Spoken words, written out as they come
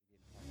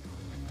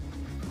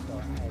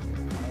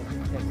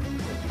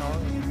car.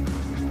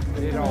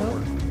 But it all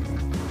worked.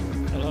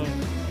 Hello.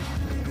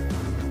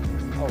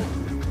 Oh.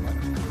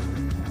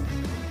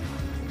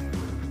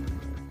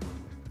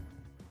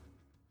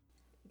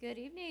 Good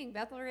evening,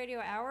 Bethel Radio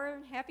Hour.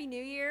 Happy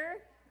New Year.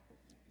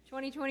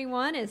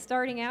 2021 is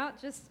starting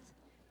out just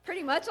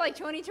pretty much like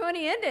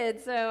 2020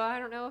 ended, so I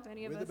don't know if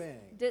any of us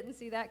didn't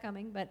see that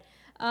coming, but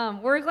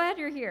we're glad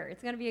you're here.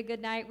 It's going to be a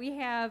good night. We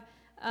have,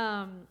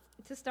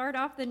 to start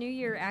off the new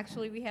year,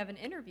 actually, we have an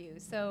interview.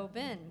 So,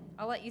 Ben,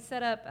 I'll let you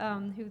set up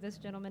who this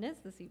gentleman is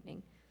this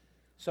evening.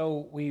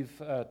 So we've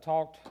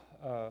talked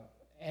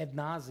ad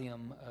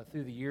nauseum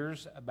through the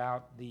years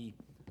about the,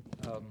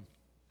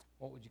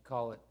 what would you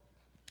call it,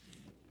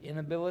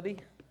 inability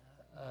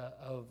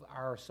of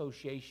our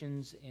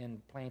associations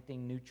in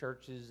planting new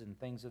churches and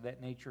things of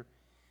that nature.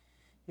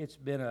 It's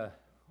been a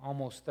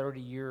almost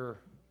 30-year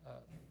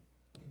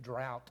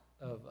drought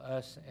of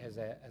us as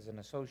an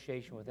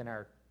association within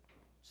our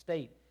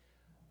state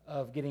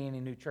of getting any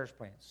new church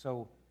plants.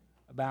 So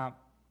about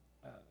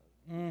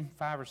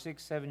 5 or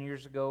 6, 7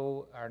 years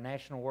ago, our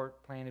national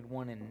work planted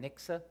one in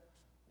Nixa,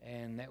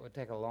 and that would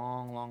take a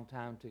long, long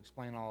time to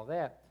explain all of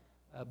that.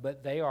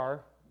 But they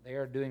are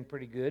doing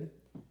pretty good,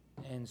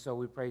 and so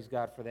we praise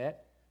God for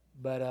that.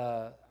 But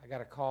I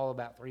got a call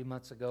about 3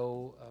 months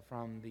ago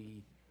from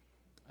the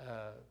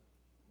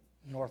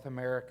North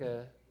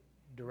America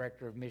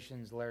Director of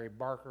Missions, Larry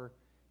Barker,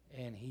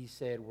 and he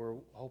said we're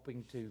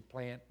hoping to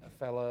plant a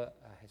fella,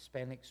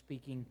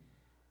 Hispanic-speaking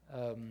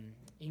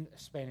in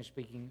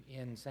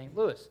St.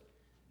 Louis.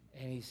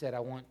 And he said,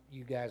 I want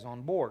you guys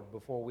on board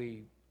before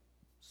we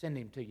send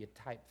him to you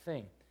type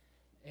thing.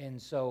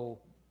 And so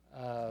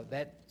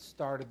that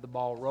started the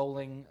ball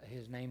rolling.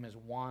 His name is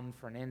Juan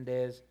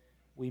Fernandez.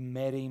 We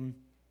met him,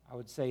 I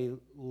would say,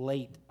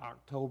 late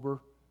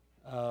October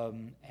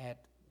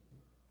at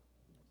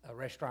a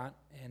restaurant,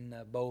 and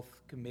both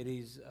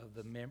committees of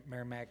the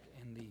Merrimack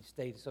and the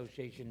State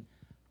Association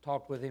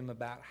talked with him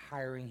about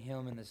hiring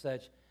him and the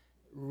such.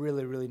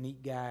 Really, really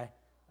neat guy,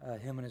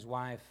 him and his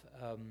wife.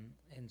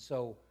 And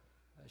so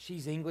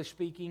she's English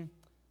speaking.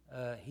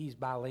 He's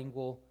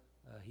bilingual.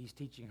 He's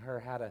teaching her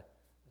how to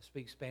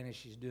speak Spanish.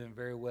 She's doing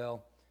very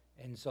well.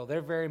 And so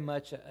they're very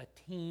much a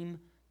team,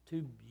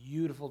 two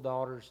beautiful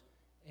daughters.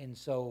 And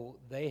so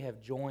they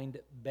have joined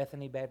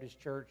Bethany Baptist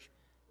Church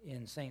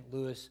in St.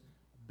 Louis.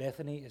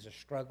 Bethany is a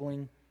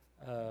struggling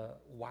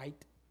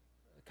white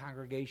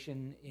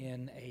congregation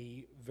in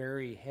a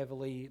very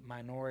heavily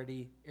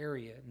minority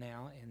area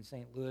now in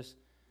St. Louis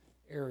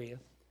area,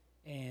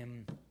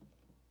 and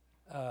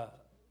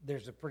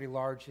there's a pretty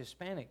large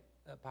Hispanic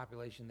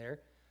population there.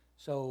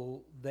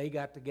 So they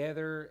got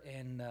together,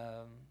 and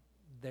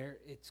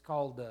it's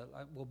called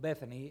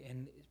Bethany,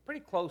 and it's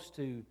pretty close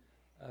to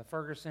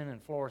Ferguson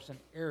and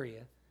Florissant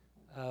area,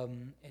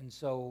 and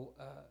so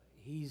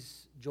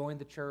he's joined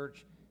the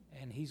church.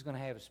 And he's going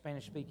to have a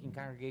Spanish-speaking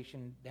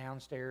congregation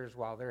downstairs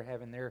while they're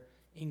having their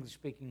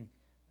English-speaking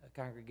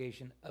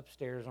congregation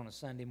upstairs on a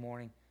Sunday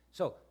morning.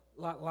 So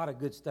a lot of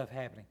good stuff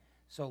happening.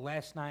 So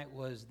last night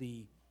was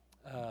the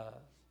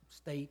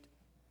state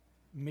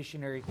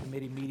missionary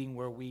committee meeting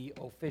where we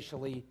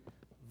officially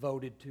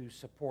voted to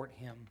support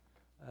him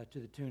to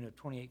the tune of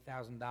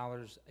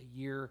 $28,000 a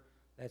year.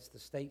 That's the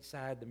state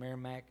side. The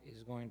Merrimack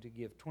is going to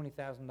give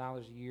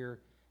 $20,000 a year,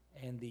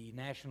 and the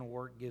national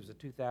work gives a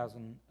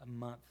 $2,000 a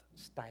month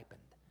stipend.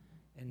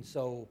 And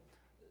so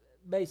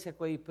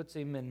basically puts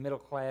him in middle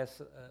class,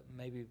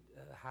 maybe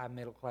high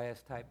middle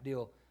class type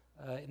deal.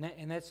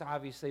 And that's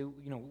obviously,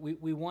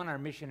 we want our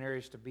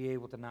missionaries to be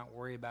able to not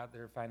worry about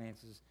their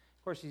finances.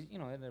 Of course, he's,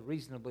 in a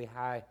reasonably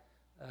high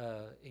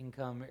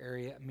income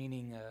area,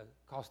 meaning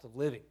cost of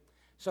living.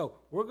 So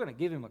we're going to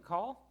give him a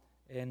call,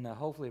 and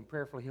hopefully and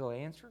prayerfully he'll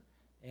answer.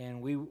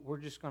 And we're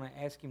just going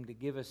to ask him to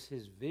give us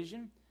his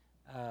vision.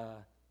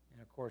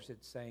 And, of course,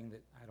 it's saying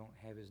that I don't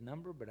have his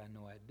number, but I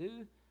know I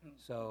do.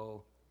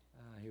 So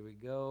here we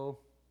go.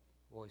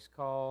 Voice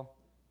call.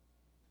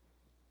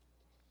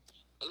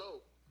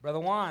 Hello. Brother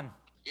Juan.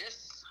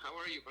 Yes. How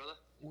are you, brother?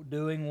 We're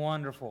doing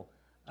wonderful.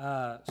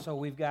 So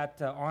we've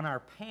got on our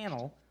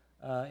panel,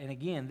 and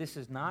again, this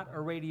is not a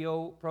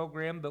radio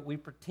program, but we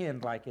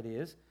pretend like it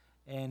is.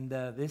 And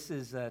this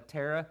is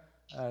Tara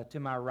to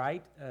my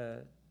right,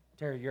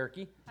 Tara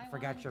Yerke. I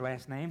forgot your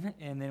last name.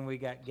 And then we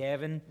got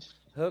Gavin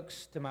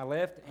Hooks to my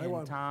left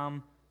and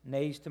Tom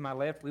Nays to my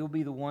left. We'll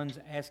be the ones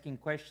asking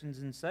questions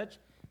and such.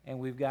 And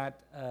we've got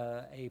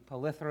a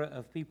plethora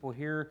of people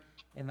here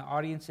in the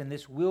audience, and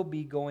this will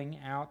be going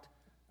out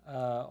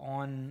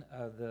on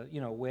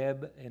the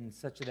web and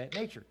such of that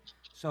nature.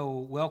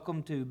 So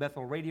welcome to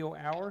Bethel Radio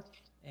Hour,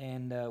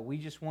 and we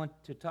just want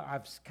to talk.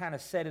 I've kind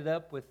of set it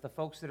up with the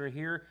folks that are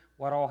here,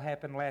 what all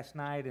happened last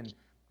night, and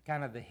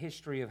kind of the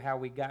history of how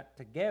we got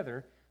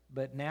together.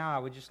 But now I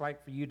would just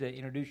like for you to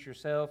introduce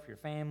yourself, your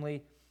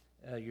family,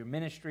 your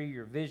ministry,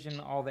 your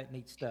vision, all that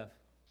neat stuff.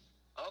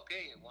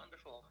 Okay,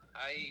 wonderful.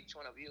 Hi, each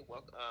one of you.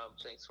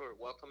 Thanks for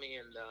welcoming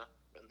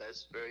and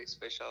this very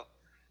special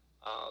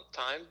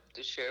time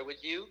to share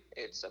with you.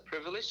 It's a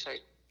privilege.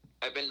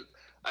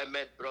 I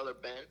met Brother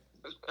Ben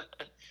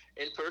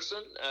in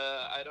person.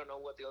 I don't know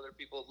what the other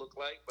people look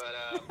like, but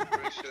I'm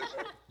pretty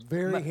sure.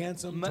 Very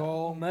handsome,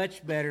 tall,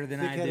 much better than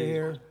thick I head do. of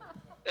hair.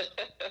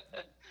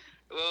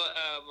 Well,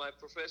 my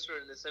professor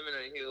in the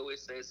seminary, he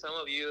always says, some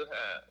of you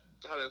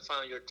haven't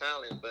found your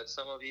talent, but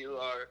some of you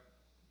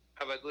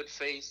have a good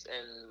face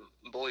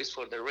and voice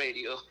for the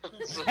radio.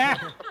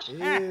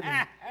 We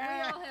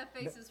all have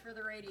faces for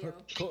the radio.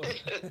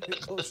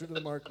 Closer to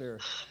the mark there.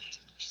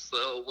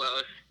 So,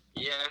 well,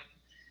 yeah,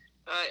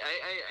 I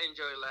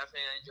enjoy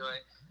laughing.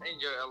 I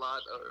enjoy a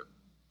lot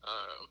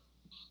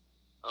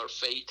our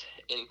faith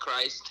in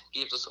Christ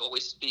gives us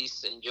always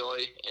peace and joy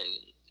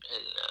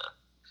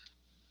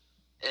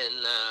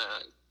and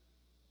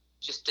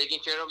just taking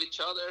care of each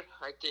other.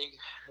 I think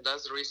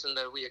that's the reason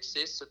that we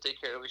exist, to take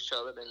care of each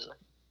other in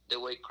the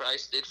way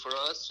Christ did for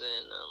us.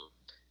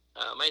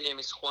 And my name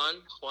is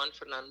Juan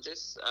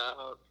Fernandez,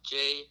 Juan.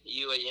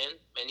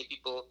 Many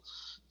people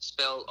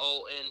spell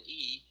One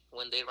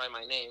when they write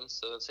my name,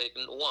 so it's like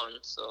one.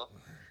 So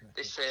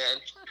they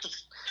say,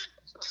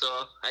 so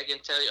I can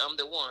tell you I'm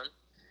the one,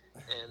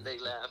 and they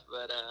laugh.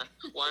 But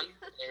Juan,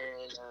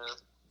 and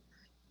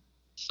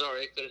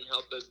sorry, I couldn't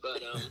help it.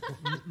 But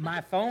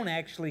my phone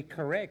actually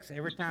corrects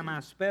every time I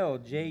spell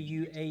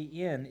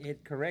Juan.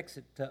 It corrects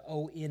it to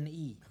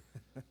One.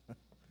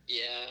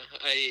 Yeah,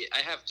 I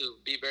have to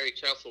be very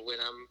careful when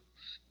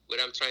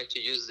I'm trying to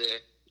use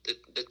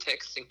the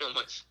texting on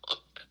my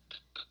phone.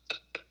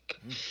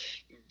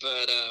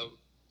 But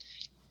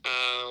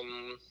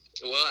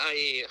well,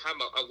 I have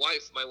a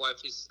wife. My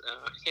wife is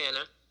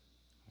Hannah.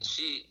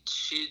 She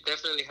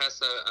definitely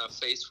has a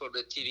face for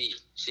the TV.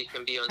 She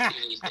can be on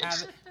TV.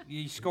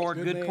 You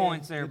scored good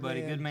points there,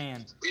 buddy. Good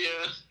man.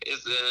 Yeah,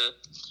 it's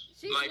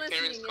She's my listening,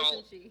 parents call.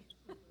 isn't she?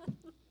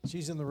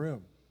 She's in the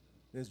room,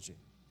 isn't she?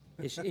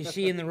 Is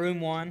she in the room,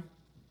 Juan?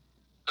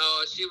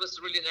 Oh, she was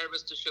really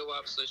nervous to show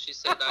up, so she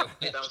said, "I'll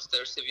be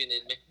downstairs if you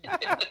need me."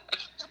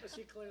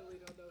 She clearly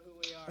don't know who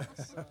we are.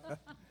 So.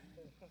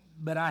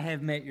 But I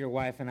have met your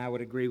wife, and I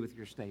would agree with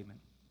your statement.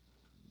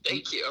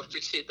 Thank you. I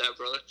appreciate that,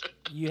 brother.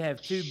 You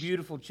have two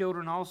beautiful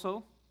children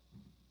also?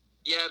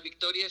 Yeah,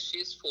 Victoria,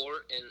 she's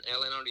 4, and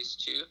Eleanor is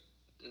 2.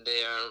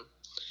 They are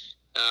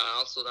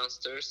also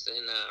downstairs,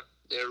 and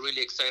they're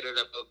really excited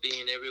about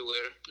being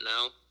everywhere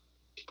now.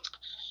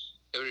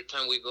 Every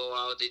time we go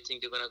out, they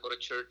think they're going to go to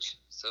church.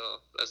 So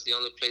that's the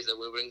only place that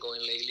we've been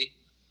going lately.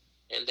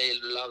 And they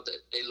love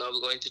it. They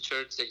love going to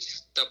church. They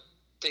just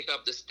take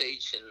up the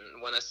stage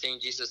and want to sing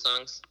Jesus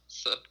songs.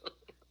 So,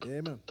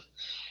 Amen.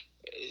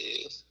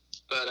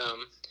 But,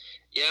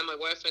 yeah, my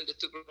wife and the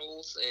 2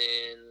 girls,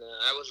 and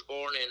I was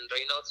born in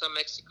Reynosa,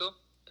 Mexico.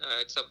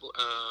 I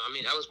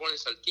was born in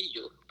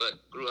Saltillo,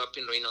 but grew up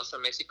in Reynosa,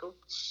 Mexico.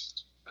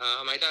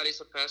 My dad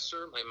is a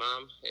pastor. My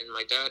mom and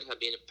my dad have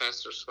been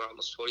pastors for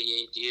almost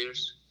 48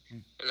 years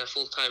in a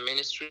full-time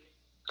ministry.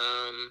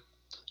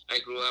 I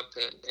grew up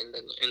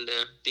in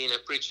being a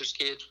preacher's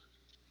kid.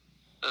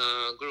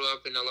 Grew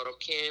up in a lot of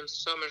camps,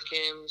 summer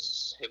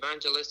camps,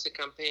 evangelistic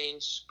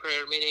campaigns,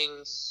 prayer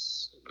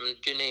meetings,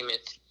 you name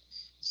it.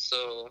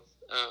 So,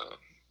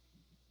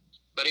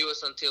 but it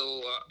was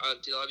until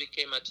I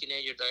became a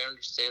teenager that I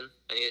understand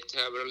I needed to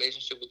have a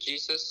relationship with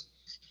Jesus.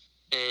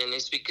 And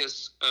it's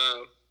because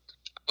I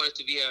wanted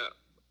to be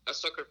a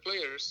soccer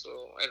player.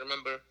 So I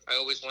remember I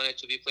always wanted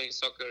to be playing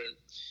soccer, and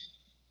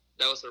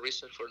that was a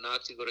reason for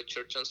not to go to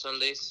church on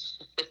Sundays.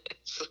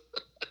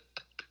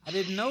 I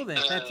didn't know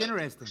that. That's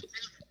interesting.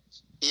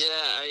 Yeah,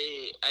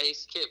 I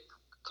skipped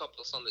a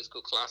couple of Sunday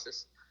school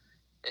classes,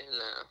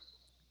 and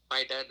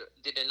my dad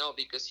didn't know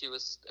because he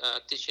was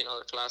teaching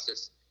other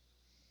classes.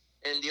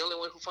 And the only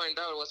one who found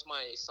out was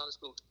my Sunday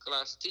school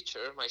class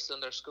teacher, my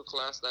Sunday school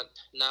class, that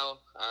now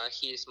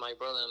he is my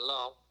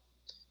brother-in-law.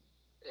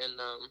 And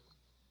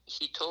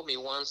he told me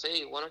once,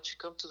 "Hey, why don't you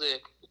come to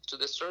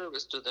the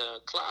service, to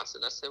the class?"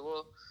 And I said,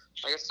 "Well,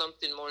 I got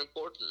something more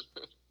important."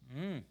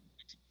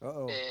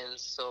 Uh-oh. And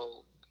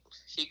so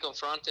he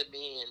confronted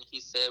me, and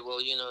he said,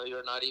 "Well,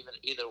 you're not even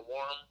either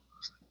warm,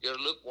 you're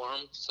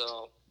lukewarm,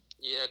 so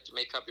you have to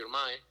make up your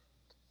mind."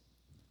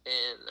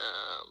 And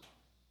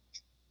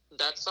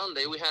that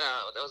Sunday we had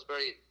that was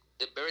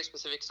the very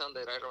specific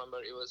Sunday that I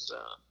remember. It was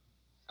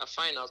a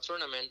final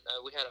tournament.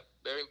 We had a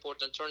very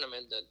important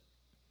tournament that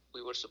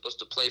we were supposed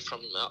to play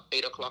from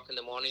 8 o'clock in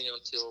the morning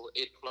until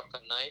 8 o'clock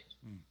at night.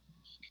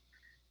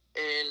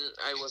 And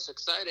I was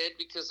excited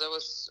because that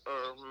was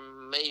our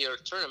major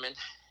tournament.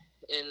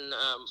 And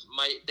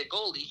the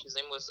goalie, his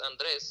name was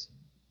Andres,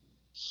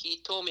 he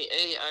told me,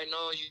 "Hey, I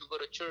know you go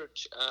to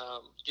church.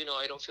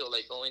 I don't feel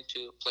like going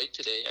to play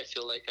today. I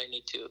feel like I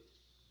need to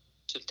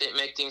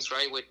make things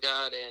right with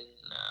God. And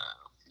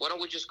why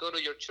don't we just go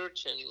to your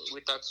church and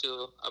we talk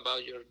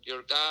about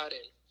your God?"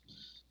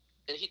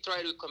 And he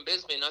tried to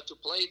convince me not to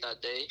play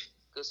that day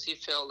because he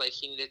felt like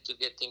he needed to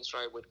get things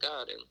right with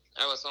God. And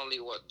I was only,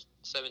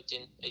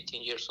 17,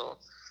 18 years old.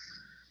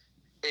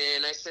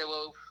 And I said,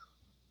 "Well,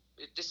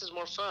 this is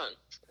more fun.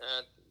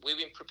 We've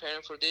been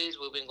preparing for this.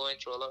 We've been going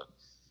through a lot."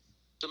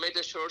 To make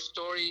the short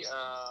story,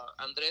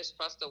 Andres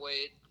passed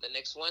away the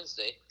next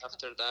Wednesday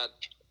after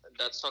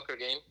that soccer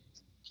game.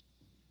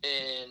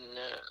 And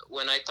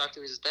when I talked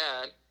to his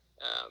dad,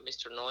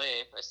 Mr. Noe,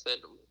 I said,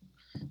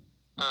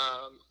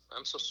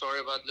 I'm so sorry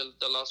about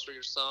the loss of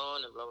your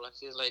son, and blah, blah.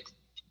 He's like,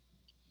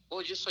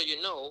 well, just so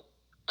you know,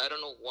 I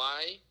don't know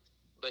why,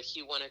 but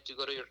he wanted to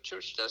go to your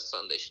church that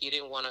Sunday. He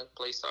didn't want to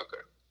play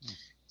soccer.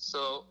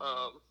 So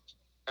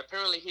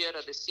apparently he had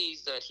a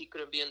disease that he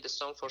couldn't be in the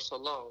sun for so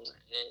long,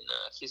 and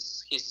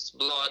his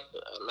blood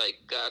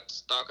got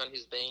stuck on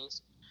his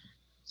veins.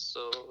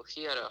 So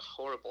he had a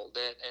horrible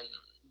death, and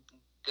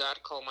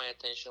God called my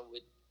attention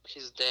with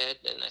his death,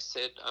 and I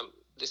said,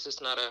 this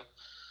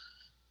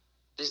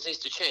needs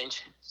to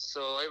change.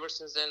 So ever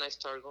since then, I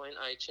started going.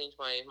 I changed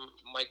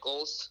my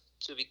goals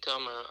to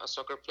become a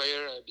soccer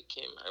player.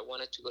 I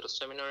wanted to go to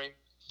seminary.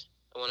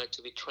 I wanted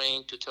to be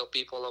trained to tell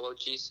people about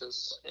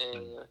Jesus,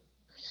 and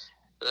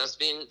that's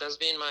been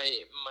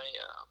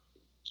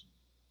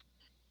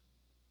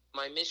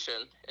my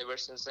mission ever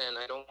since then.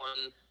 I don't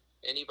want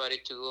anybody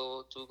to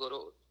go to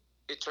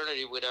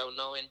eternity without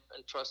knowing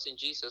and trusting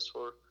Jesus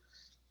for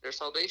their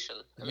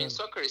salvation. I mean,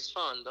 soccer is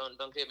fun.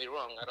 Don't get me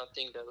wrong. I don't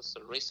think that's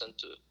a reason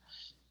to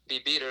be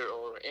bitter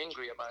or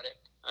angry about it.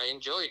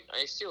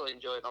 I still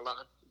enjoy it a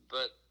lot,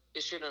 but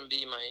it shouldn't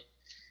be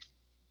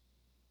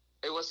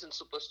it wasn't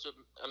supposed to,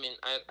 I mean,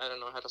 I don't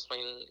know how to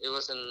explain it.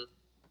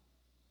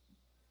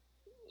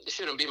 It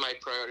shouldn't be my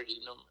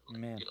priority,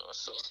 Amen.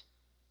 So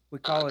We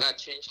call God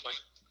changed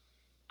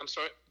I'm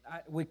sorry?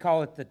 we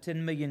call it the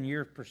 10 million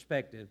year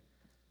perspective,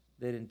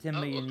 that in 10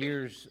 million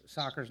years,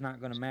 soccer's not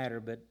going to matter,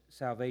 but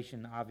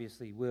salvation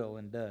obviously will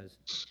and does.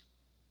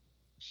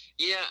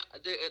 Yeah,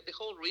 the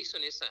whole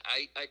reason is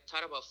I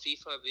thought about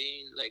FIFA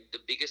being like the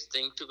biggest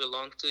thing to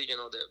belong to,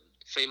 the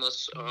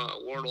famous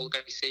world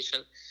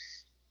organization.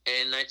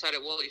 And I thought,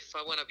 well, if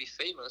I want to be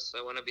famous,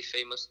 I want to be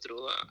famous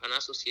through an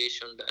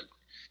association that,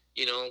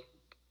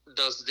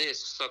 does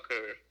this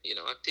soccer,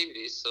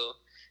 activities. So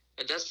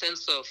that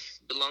sense of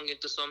belonging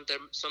to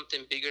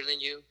something bigger than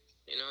you,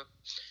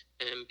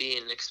 and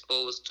being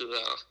exposed to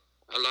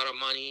a lot of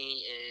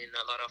money and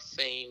a lot of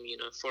fame,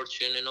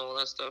 fortune and all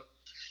that stuff.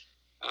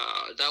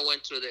 That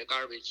went through the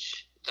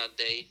garbage that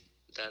day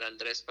that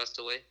Andres passed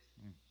away.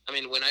 I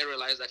mean, when I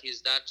realized that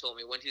his dad told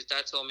me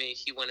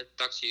he wanted to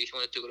talk to you, he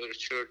wanted to go to the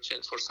church,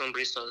 and for some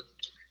reason,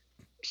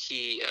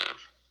 he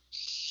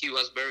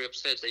was very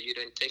upset that you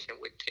didn't take him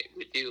with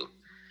you.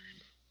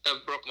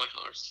 That broke my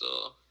heart.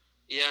 So,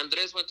 yeah,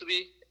 Andres went to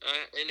be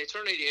in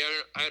eternity.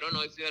 I don't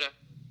know if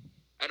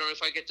I don't know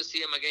if I get to see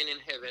him again in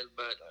heaven,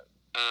 but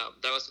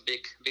that was a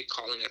big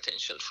calling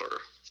attention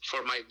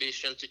for my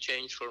vision to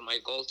change, for my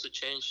goals to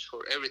change,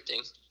 for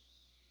everything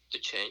to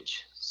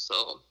change.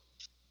 So,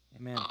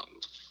 amen.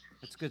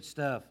 That's good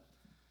stuff.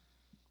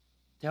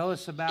 Tell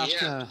us about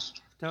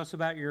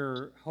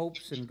your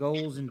hopes and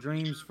goals and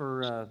dreams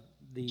for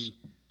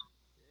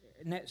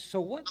So,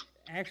 what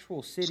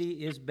actual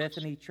city is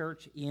Bethany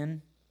Church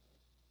in?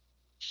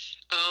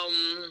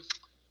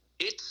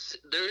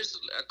 There's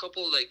a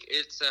couple,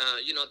 it's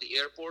the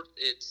airport.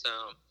 It's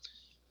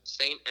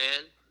Saint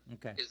Anne.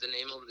 Okay. Is the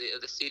name of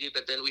the city,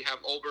 but then we have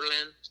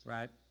Oberlin.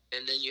 Right.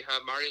 And then you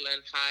have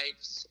Maryland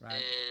Heights. Right.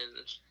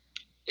 And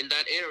in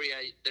that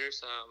area,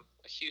 there's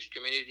a huge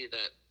community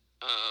that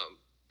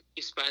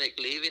Hispanic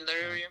live in that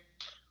area.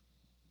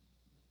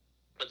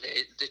 But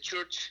the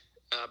church,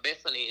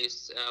 Bethany,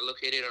 is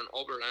located on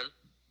Oberlin,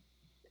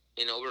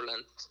 in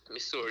Oberlin,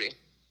 Missouri.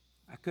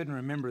 I couldn't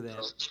remember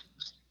that. So,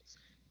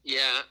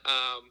 yeah.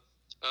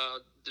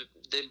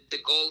 The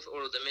goal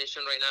or the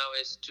mission right now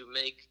is to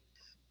make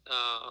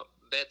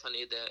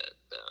Bethany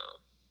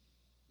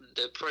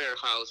the prayer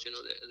house,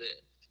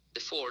 the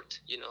fort,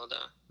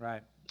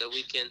 right. That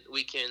we can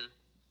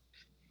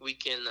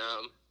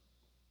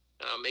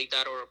make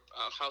that our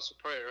house of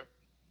prayer,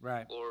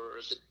 right,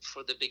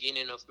 for the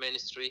beginning of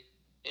ministry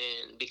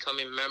and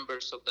becoming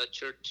members of that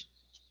church.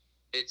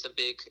 It's a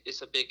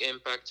big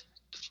impact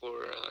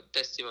for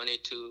testimony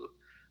to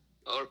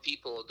our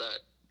people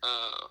that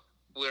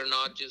we're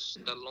not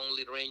just the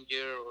lonely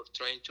ranger or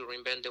trying to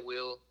reinvent the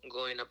wheel,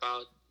 going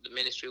about the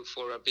ministry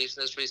for a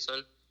business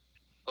reason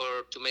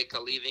or to make a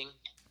living.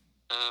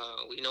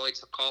 We know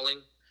it's a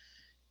calling,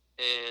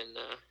 and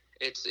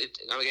it's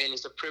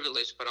a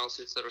privilege, but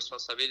also it's a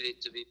responsibility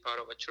to be part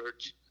of a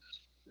church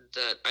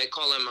that I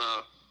call them.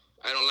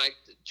 I don't like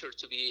the church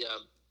to be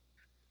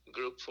a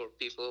group for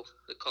people.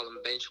 They call them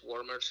bench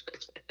warmers.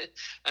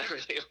 I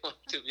really want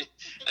to be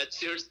a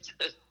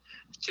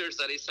church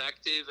that is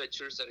active, a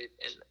church and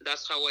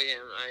that's how I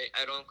am.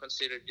 I don't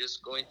consider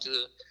just going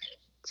to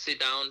sit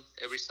down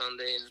every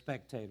Sunday and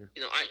spectator.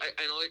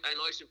 I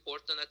know it's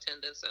important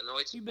attendance. I know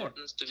it's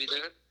important to be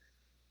there,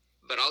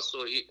 but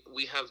also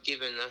we have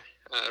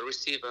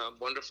received a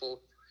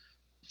wonderful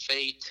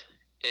faith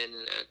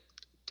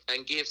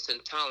and gifts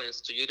and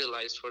talents to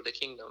utilize for the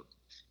kingdom.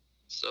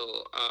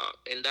 So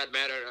in that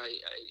matter,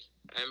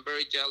 I'm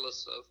very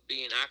jealous of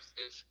being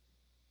active.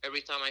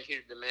 Every time I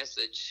hear the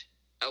message,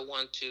 I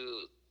want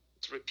to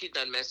repeat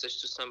that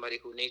message to somebody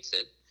who needs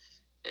it,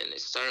 and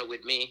it started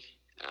with me.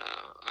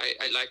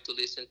 I like to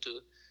listen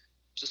to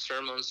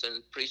sermons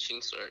and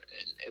preachings and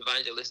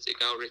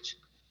evangelistic outreach,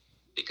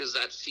 because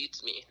that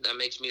feeds me. That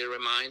makes me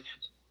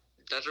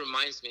that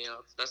reminds me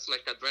of, that's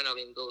like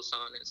adrenaline goes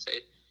on and say,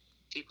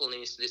 people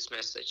need this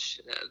message.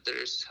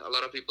 There's a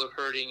lot of people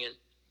hurting, and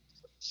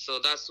so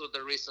that's what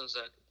the reasons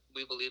that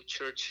we believe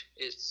church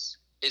is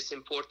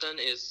important,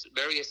 is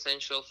very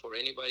essential for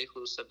anybody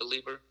who's a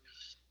believer,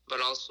 but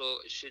also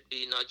it should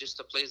be not just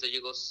a place that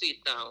you go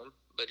sit down,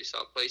 but it's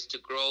a place to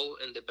grow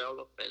and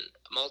develop and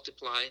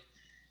multiply.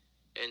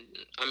 And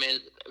I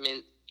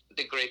mean,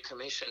 the Great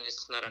Commission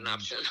is not an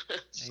option.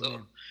 So,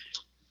 Amen.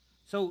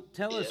 So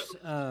tell us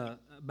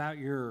about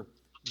your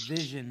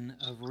vision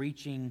of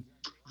reaching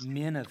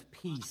men of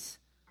peace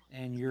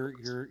and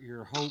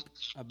your hope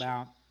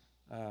about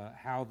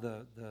how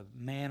the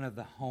man of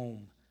the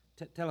home.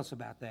 Tell us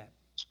about that.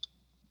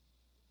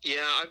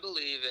 Yeah, I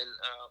believe in.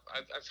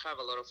 I've have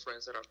a lot of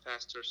friends that are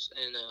pastors,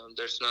 and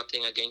there's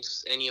nothing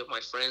against any of my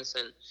friends.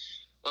 And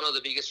one of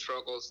the biggest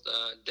struggles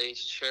that they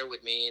share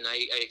with me, and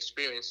I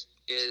experience,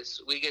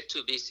 is we get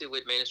too busy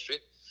with ministry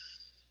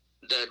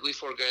that we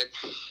forget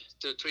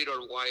to treat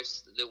our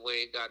wives the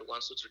way God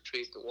wants us to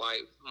treat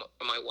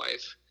my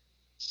wife.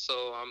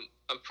 So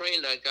I'm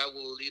praying that God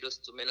will lead us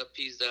to men of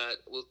peace that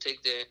will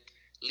take the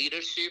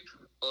leadership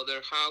of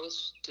their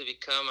house to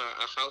become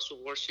a house of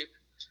worship,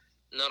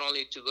 not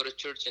only to go to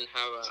church and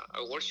have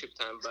a worship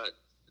time, but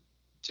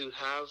to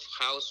have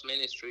house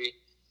ministry.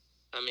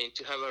 I mean,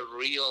 to have a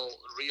real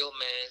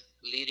man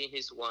leading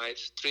his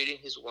wife, treating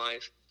his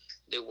wife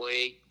the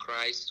way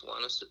Christ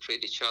wants us to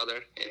treat each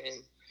other.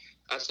 And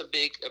that's a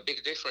big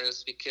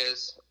difference,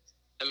 because,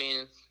 I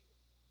mean,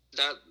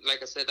 that,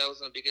 like I said, that was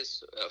the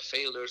biggest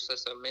failures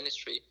as a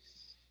ministry.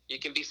 You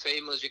can be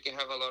famous, you can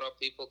have a lot of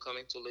people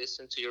coming to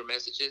listen to your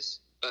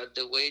messages, but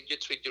the way you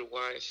treat your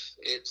wife,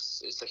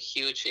 it's a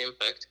huge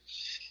impact.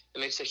 It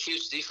makes a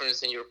huge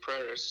difference in your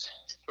prayers,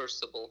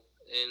 first of all,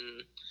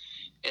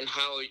 and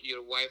how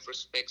your wife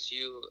respects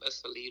you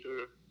as a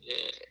leader.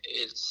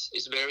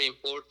 It's very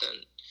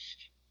important,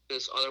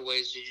 because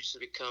otherwise you just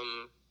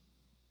become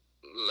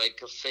like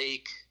a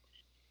fake,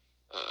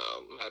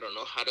 I don't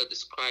know how to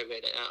describe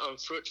it,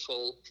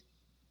 unfruitful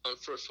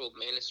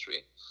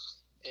ministry.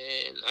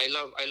 And I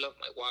love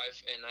my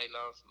wife and I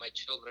love my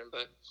children,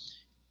 but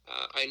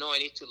I know I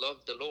need to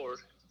love the Lord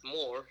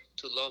more,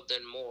 to love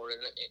them more.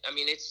 And I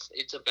mean,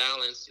 it's a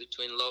balance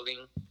between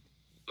loving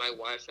my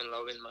wife and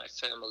loving my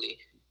family,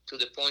 to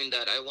the point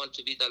that I want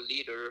to be the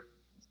leader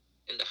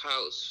in the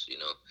house,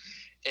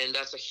 and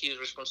that's a huge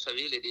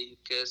responsibility,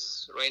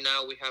 because right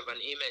now we have an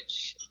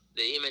image.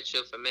 The image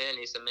of a man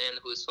is a man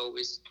who is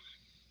always,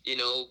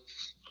 it's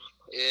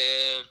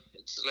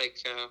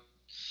like,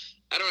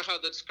 I don't know how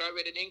to describe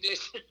it in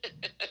English.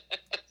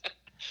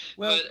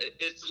 Well, but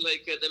it's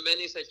like the man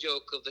is a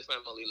joke of the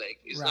family. Like,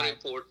 he's not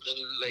important.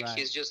 Like,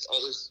 he's just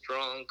always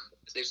drunk.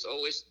 He's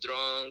always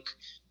drunk.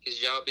 His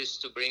job is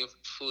to bring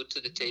food to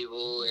the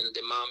table, and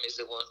the mom is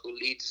the one who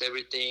leads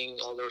everything,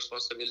 all the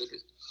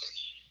responsibilities.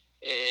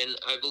 And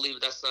I believe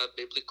that's not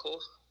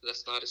biblical.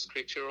 That's not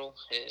scriptural.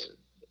 And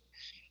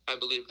I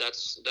believe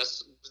that's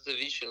the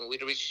vision. We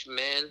reach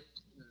men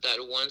that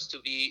wants to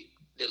be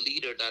the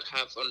leader, that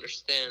have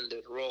understand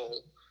the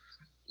role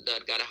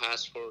that God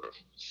has for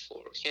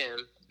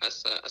him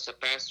as a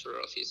pastor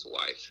of his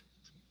wife,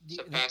 as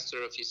a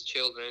pastor of his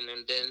children,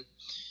 and then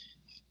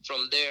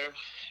from there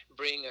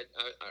bring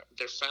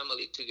their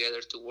family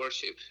together to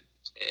worship.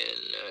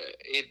 And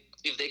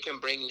if they can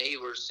bring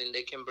neighbors and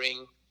they can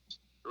bring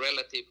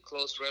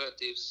close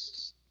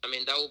relatives, I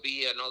mean, that will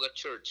be another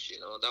church.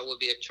 That will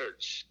be a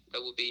church. That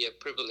will be a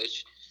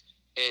privilege.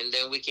 And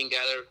then we can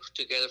gather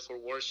together for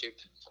worship,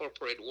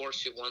 corporate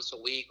worship, once a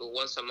week or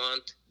once a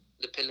month,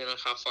 depending on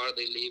how far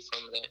they live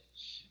from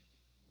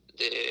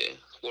the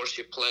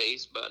worship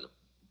place. But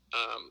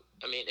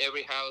I mean,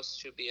 every house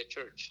should be a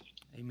church.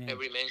 Amen.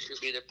 Every man should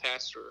be the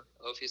pastor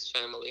of his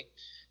family,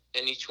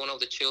 and each one of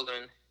the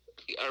children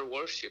are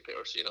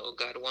worshipers.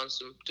 God wants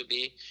them to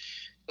be.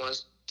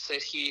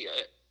 Says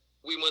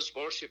we must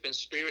worship in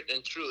spirit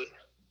and truth.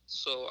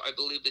 So I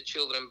believe the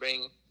children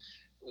bring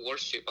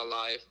worship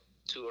alive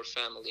to our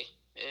family,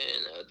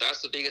 and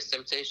that's the biggest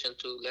temptation,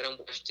 to let them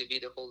watch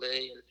TV the whole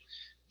day and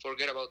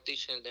forget about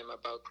teaching them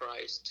about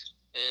Christ.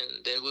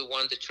 And then we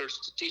want the church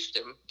to teach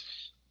them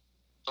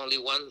only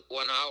an hour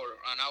and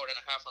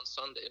a half on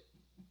Sunday.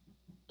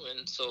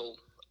 And so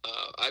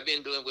I've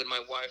been doing with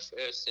my wife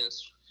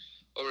since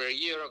over a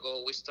year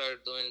ago. We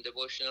started doing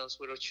devotionals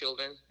with our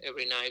children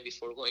every night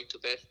before going to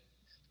bed.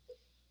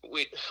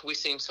 We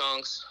sing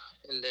songs,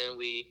 and then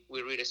we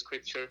read a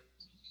scripture.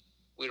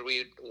 We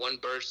read one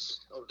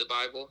verse of the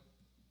Bible,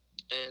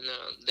 and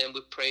then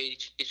we pray.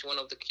 Each one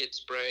of the kids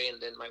pray, and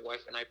then my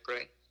wife and I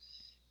pray.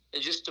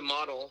 And just to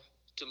model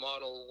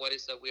what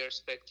is that we are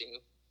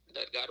expecting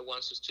that God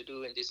wants us to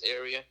do in this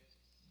area,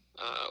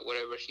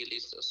 wherever He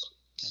leads us.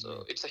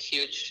 So it's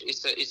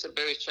a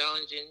very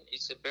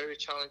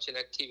challenging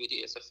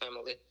activity as a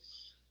family.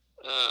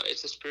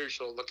 It's a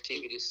spiritual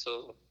activity,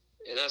 so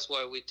that's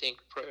why we think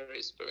prayer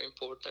is very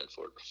important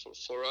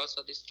for us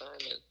at this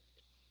time. And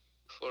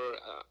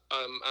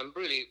I'm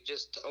really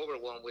just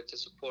overwhelmed with the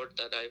support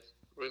that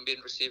I've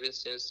been receiving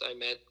since I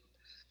met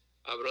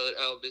Brother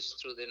Elvis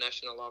through the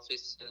national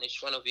office, and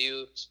each one of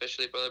you,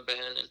 especially Brother Ben,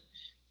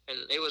 and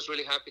it was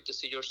really happy to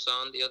see your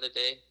son the other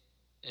day.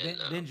 And,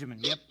 Benjamin,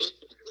 yep.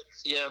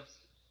 Yeah,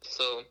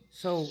 so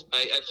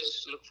I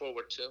just look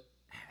forward to.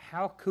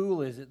 How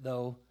cool is it,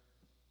 though,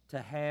 to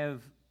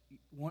have,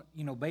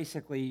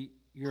 basically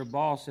your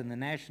boss in the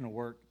national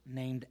work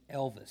named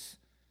Elvis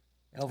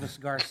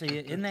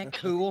Garcia? Isn't that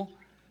cool?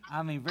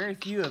 I mean, very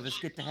few of us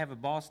get to have a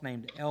boss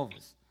named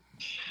Elvis.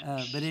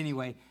 But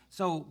anyway,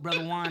 so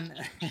Brother Juan,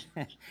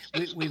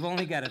 we've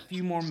only got a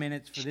few more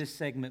minutes for this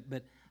segment,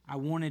 but I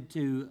wanted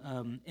to,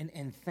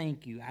 and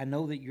thank you. I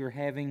know that you're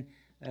having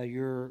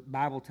your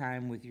Bible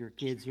time with your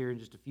kids here in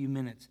just a few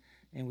minutes,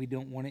 and we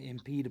don't want to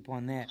impede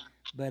upon that.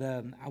 But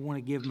I want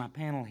to give my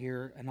panel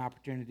here an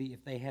opportunity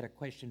if they had a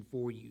question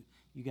for you.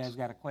 You guys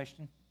got a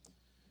question?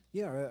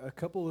 Yeah, a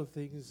couple of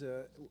things.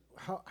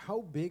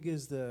 How big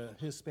is the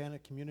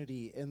Hispanic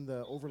community in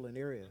the Overland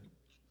area?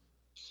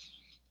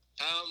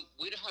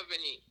 We don't have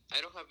any.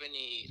 I don't have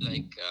any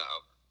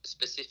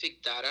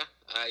specific data.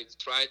 I've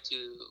tried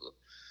to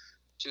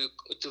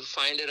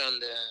find it on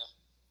the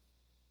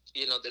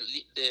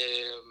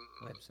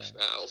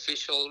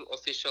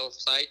official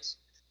sites.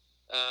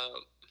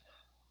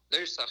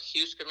 There's a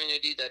huge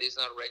community that is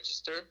not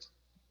registered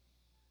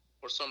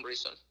for some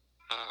reason.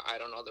 I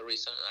don't know the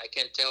reason. I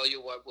can't tell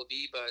you what will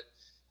be, but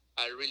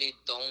I really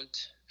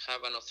don't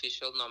have an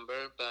official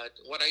number. But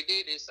what I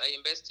did is I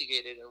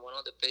investigated in one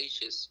of the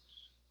pages.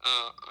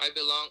 I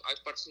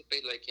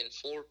participate in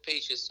 4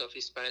 pages of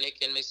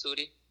Hispanic in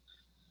Missouri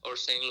or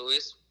St.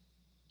 Louis.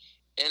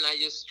 And I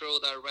just throw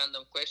that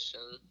random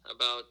question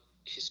about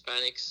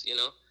Hispanics,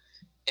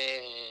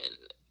 and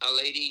a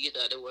lady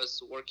that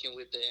was working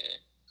with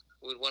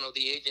one of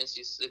the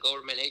agencies, the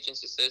government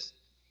agency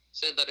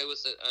said that it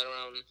was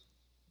around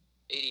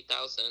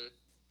 80,000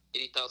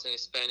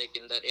 Hispanic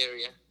in that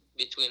area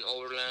between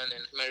Overland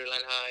and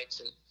Maryland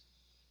Heights,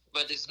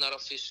 but it's not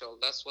official.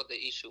 That's what the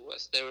issue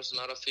was. There was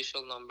not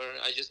official number.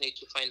 I just need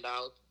to find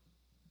out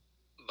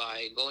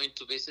by going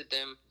to visit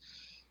them,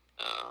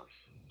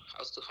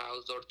 house to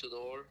house, door to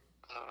door,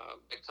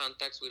 by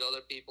contacts with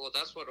other people.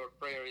 That's what our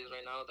prayer is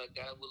right now, that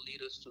God will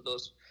lead us to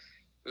those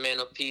men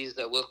of peace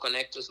that will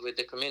connect us with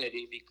the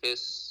community,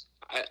 because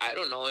I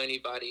don't know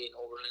anybody in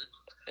Overland,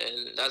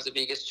 and that's the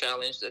biggest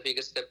challenge, the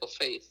biggest step of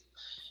faith.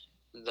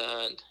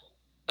 That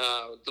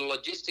the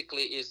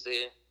logistically is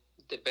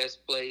the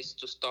best place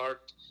to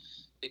start,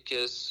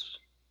 because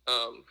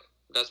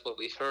that's what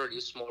we heard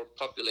is more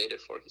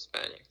populated for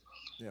Hispanic.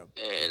 Yeah.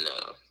 And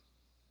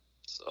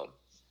so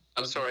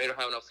I'm sorry I don't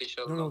have an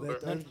official number.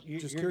 You're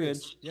just good.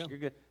 curious. Yeah. You're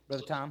good.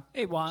 Brother Tom?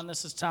 Hey, Juan,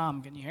 this is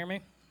Tom. Can you hear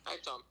me? Hi,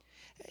 Tom.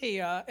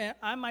 Hey,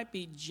 I might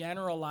be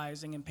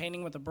generalizing and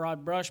painting with a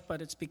broad brush,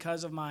 but it's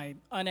because of my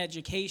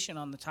uneducation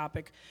on the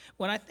topic.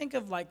 When I think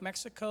of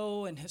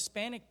Mexico and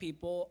Hispanic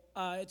people,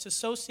 it's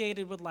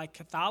associated with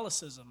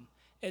Catholicism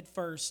at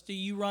first. Do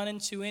you run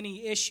into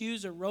any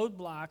issues or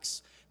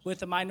roadblocks with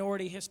the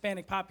minority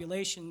Hispanic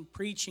population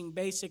preaching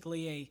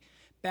basically a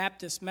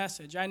Baptist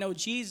message? I know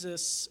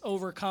Jesus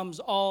overcomes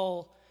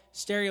all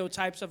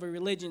stereotypes of a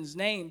religion's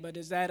name, but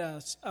is that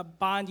a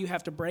bond you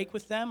have to break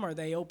with them, or are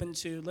they open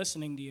to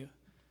listening to you?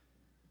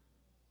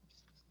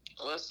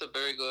 Well, that's a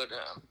very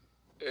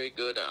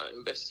good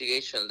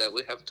investigation that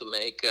we have to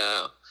make.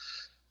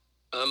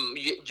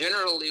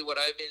 Generally, what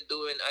I've been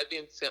doing, I've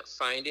been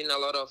finding a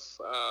lot of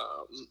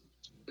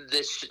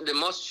the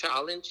most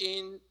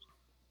challenging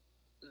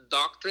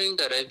doctrine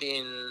that I've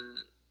been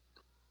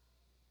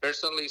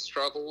personally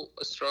struggle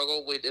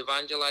with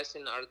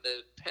evangelizing are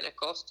the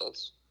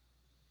Pentecostals.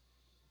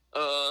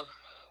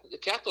 The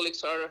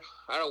Catholics are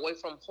away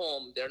from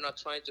home. They're not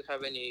trying to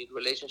have any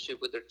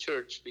relationship with their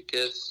church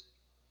because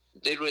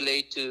they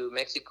relate to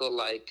Mexico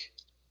like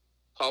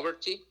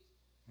poverty.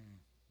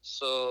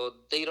 So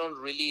they don't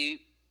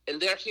really, and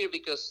they're here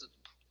because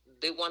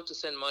they want to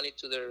send money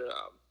to their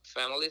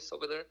families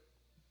over there.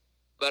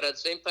 But at the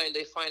same time,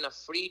 they find a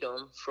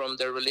freedom from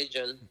their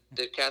religion,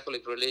 their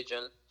Catholic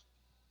religion.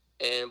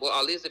 And well,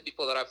 at least the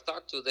people that I've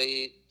talked to,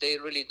 they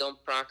really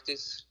don't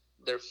practice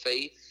their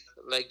faith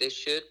like they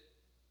should,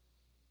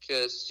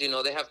 because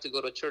they have to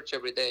go to church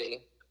every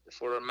day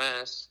for a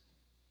mass,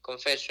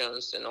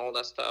 confessions, and all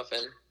that stuff.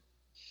 And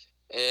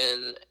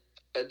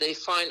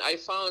I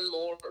found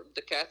more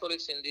the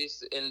Catholics in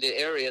the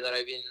area that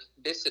I've been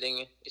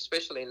visiting,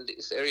 especially in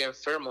this area in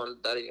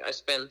Fairmont that I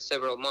spent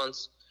several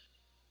months.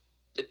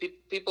 The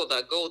people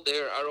that go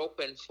there are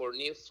open for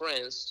new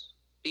friends,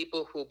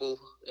 people who will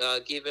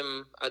give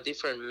them a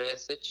different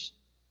message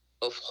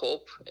of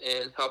hope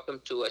and help them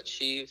to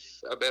achieve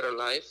a better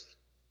life.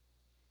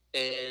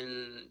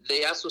 And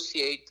they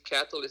associate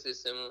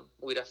Catholicism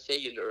with a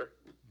failure.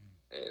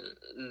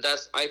 And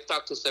I've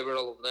talked to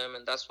several of them,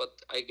 and that's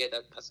what I get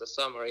as a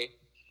summary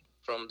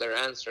from their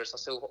answers. I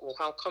say, well,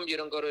 how come you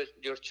don't go to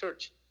your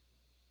church?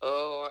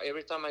 Oh,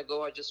 every time I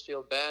go, I just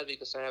feel bad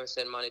because I haven't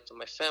sent money to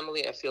my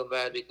family. I feel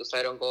bad because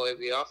I don't go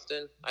every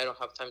often. I don't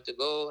have time to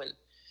go. And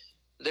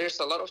there's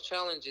a lot of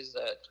challenges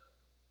that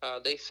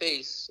they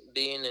face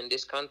being in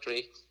this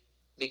country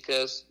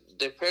because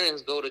their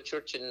parents go to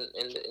church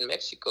in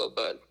Mexico,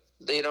 but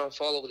they don't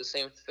follow the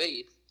same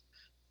faith.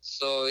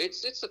 So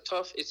it's a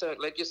tough.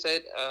 Like you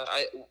said.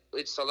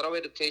 It's a lot of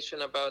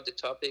education about the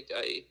topic.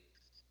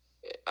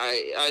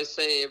 I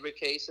say every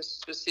case is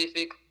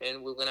specific,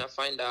 and we're gonna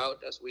find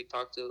out as we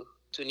talk to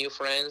new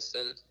friends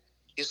and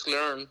just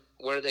learn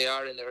where they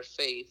are in their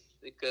faith,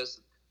 because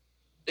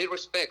they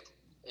respect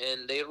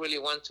and they really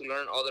want to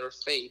learn other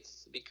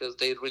faiths because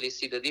they really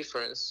see the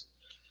difference.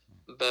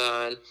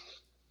 But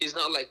it's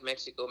not like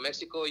Mexico.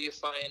 Mexico, you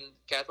find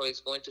Catholics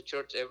going to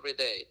church every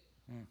day.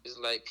 It's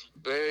like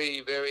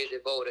very, very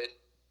devoted.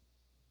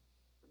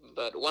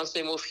 But once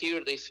they move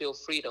here, they feel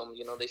freedom.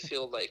 They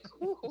feel like,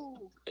 woohoo,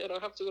 I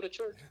don't have to go to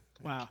church.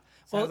 Wow.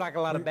 Sounds like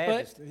a lot of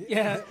Baptists.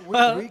 Yeah.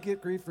 We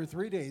get grief for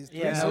 3 days, three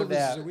Yeah, no services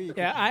doubt. a week.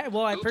 Yeah,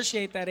 I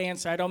appreciate that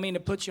answer. I don't mean to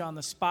put you on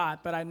the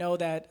spot, but I know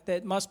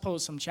that must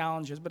pose some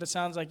challenges. But it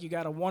sounds like you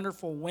got a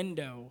wonderful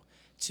window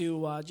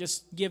to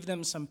just give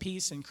them some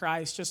peace in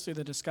Christ just through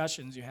the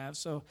discussions you have.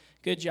 So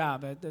good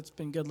job. That's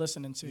been good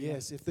listening to you.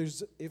 Yes,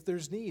 if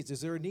there's needs,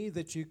 is there a need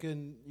that you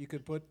can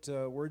put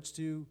words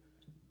to,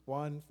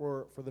 Juan,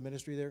 for the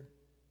ministry there?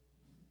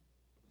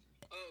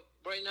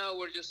 Right now,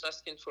 we're just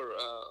asking for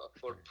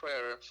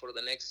prayer for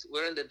the next.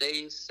 We're in the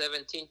day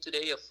 17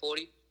 today of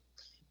 40,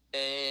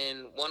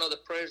 and one of the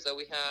prayers that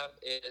we have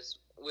is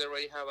we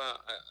already have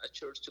a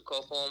church to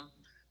call home.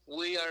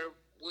 We are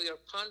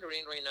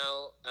pondering right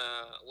now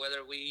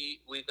whether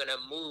we're gonna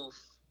move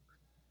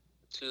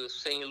to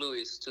St.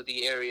 Louis, to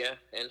the area,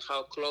 and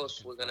how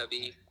close we're gonna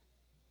be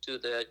to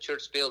the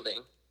church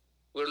building.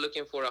 We're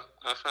looking for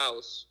a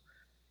house.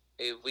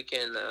 If we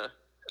can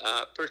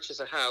purchase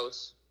a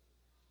house,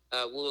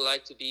 we would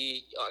like to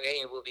be,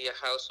 again, it will be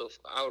a house of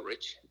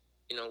outreach.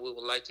 We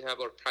would like to have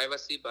our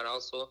privacy, but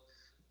also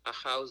a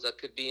house that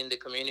could be in the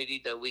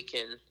community that we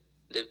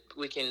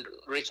can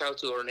reach out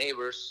to our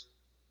neighbors,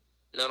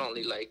 not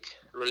only like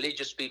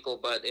religious people,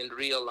 but in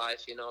real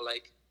life,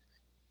 like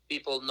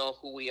people know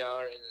who we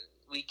are, and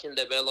we can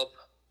develop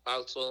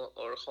also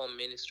our home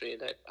ministry,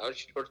 that our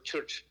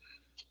church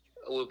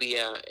will be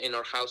in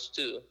our house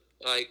too.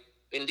 Like,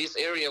 in this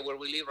area where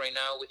we live right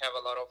now, we have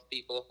a lot of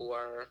people who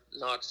are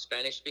not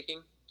Spanish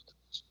speaking,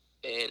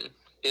 and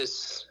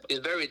it's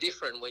very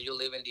different when you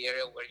live in the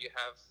area where you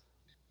have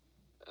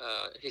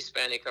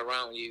Hispanic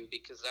around you,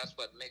 because that's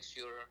what makes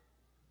your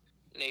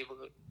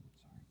neighborhood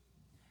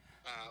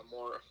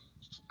more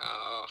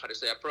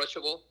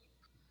approachable.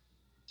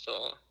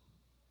 So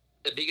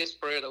the biggest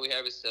prayer that we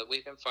have is that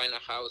we can find a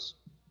house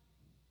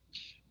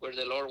where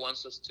the Lord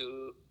wants us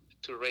to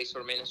raise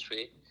our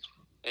ministry,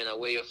 and a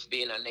way of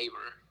being a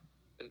neighbor,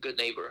 a good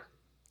neighbor.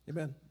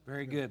 Amen.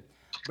 Very good.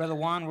 Brother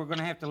Juan, we're going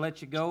to have to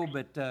let you go,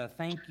 but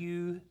thank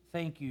you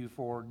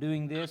for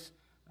doing this.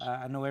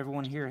 I know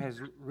everyone here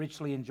has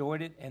richly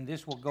enjoyed it, and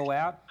this will go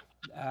out.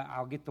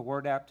 I'll get the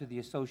word out to the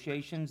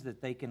associations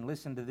that they can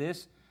listen to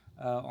this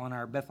on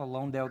our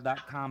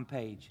BethelLoandale.com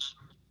page.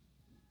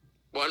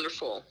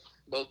 Wonderful.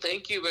 Well,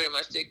 thank you very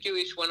much. Thank you,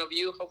 each one of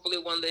you. Hopefully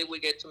one day we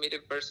get to meet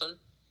in person,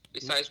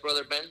 besides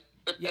Brother Ben.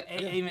 Yeah,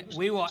 amen.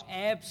 We will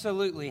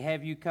absolutely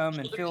have you come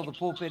and fill the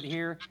pulpit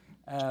here.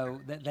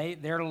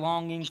 They're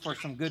longing for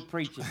some good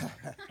preaching.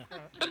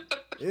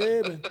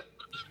 Amen.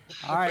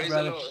 All right, Praise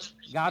brother. the Lord.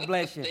 God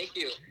bless you. Thank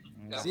you.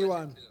 God See you, bless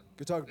Juan. too.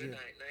 Good talking to Good you.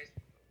 night.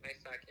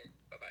 Nice talking.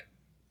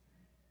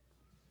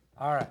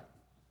 Bye-bye. All right.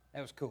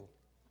 That was cool.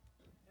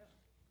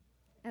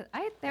 That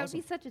would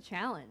be such a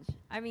challenge.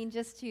 I mean,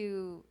 just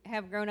to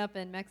have grown up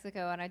in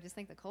Mexico, and I just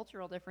think the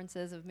cultural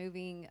differences of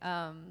moving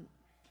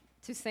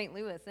to St.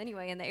 Louis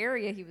anyway, and the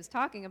area he was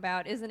talking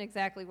about isn't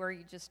exactly where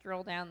you just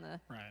stroll down the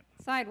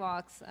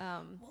sidewalks.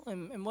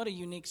 And what a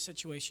unique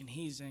situation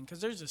he's in,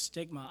 because there's a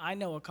stigma. I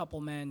know a couple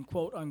men,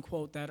 quote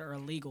unquote, that are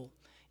illegal,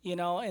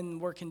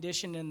 and we're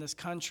conditioned in this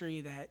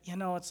country that,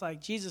 it's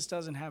like Jesus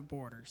doesn't have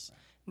borders.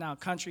 Now,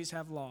 countries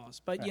have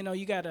laws, but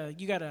you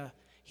gotta.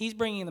 He's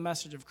bringing the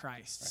message of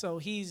Christ, so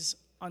he's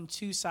on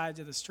two sides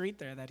of the street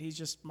there that he's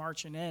just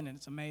marching in, and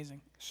it's amazing.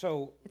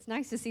 So it's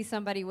nice to see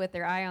somebody with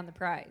their eye on the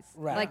prize.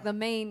 Right. Like the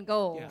main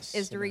goal Yes.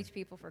 is to reach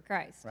people for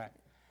Christ. right,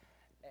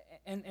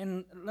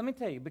 and let me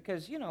tell you,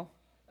 because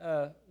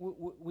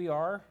we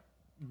are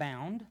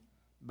bound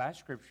by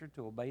Scripture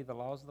to obey the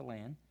laws of the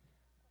land,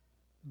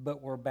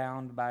 but we're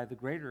bound by the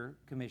greater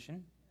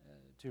commission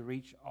to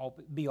reach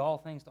be all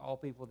things to all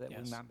people, that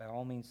we might by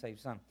all means save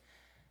some.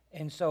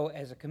 And so,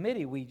 as a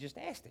committee, we just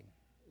asked him,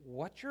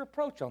 "What's your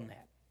approach on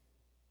that?"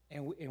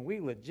 And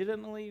we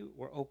legitimately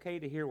were okay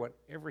to hear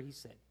whatever he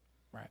said.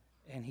 Right.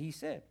 And he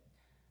said,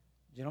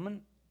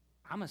 "Gentlemen,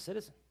 I'm a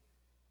citizen.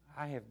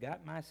 I have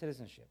got my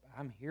citizenship.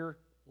 I'm here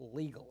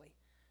legally.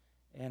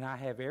 And I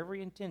have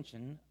every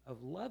intention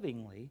of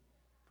lovingly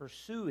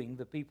pursuing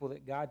the people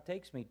that God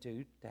takes me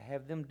to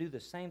have them do the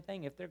same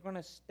thing if they're going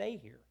to stay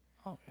here.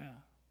 Oh, yeah.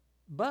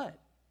 But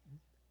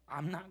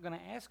I'm not going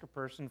to ask a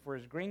person for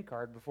his green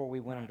card before we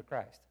win him to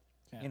Christ,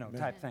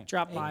 type thing."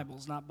 Drop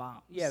Bibles, not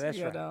bombs. Yeah, that's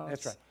right.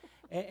 That's right.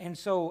 And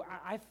so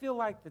I feel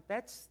like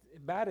that's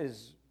about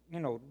as,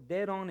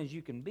 dead on as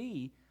you can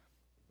be.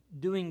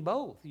 doing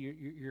both.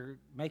 You're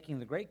making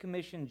the Great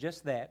Commission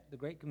just that, the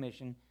Great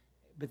Commission,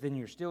 but then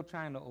you're still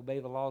trying to obey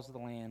the laws of the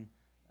land,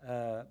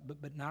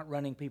 but not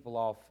running people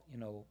off,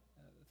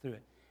 through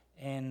it.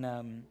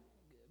 And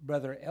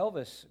Brother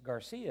Elvis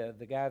Garcia,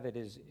 the guy that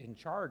is in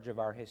charge of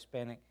our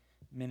Hispanic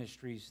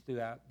ministries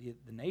throughout the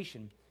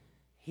nation,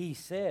 he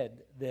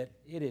said that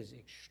it is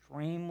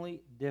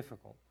extremely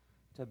difficult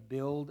to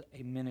build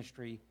a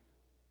ministry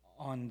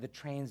on the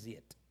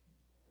transient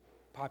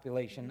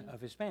population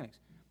of Hispanics.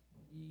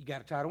 You got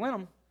to try to win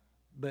them,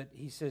 but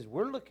he says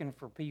we're looking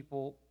for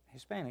people,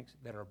 Hispanics,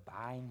 that are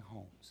buying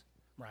homes.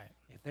 Right.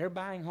 If they're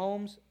buying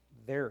homes,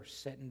 they're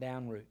setting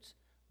down roots.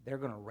 They're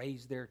going to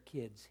raise their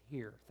kids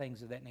here,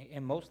 things of that nature,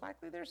 and most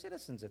likely they're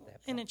citizens at that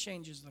point. And it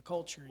changes the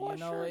culture. Well,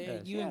 sure it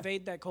does, You yeah.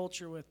 invade that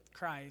culture with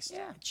Christ.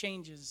 Yeah. It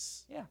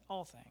changes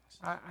all things.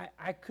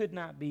 I could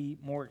not be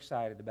more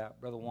excited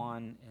about Brother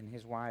Juan and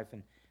his wife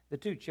and the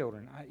two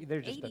children. They're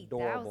just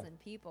adorable. 80,000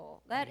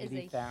 people. That is a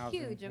 80,000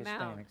 huge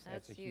amount. Hispanics.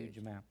 That's a huge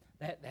amount.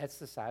 That's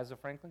the size of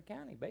Franklin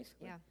County,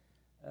 basically.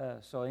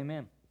 Yeah. So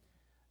amen.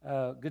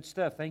 Good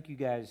stuff. Thank you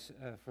guys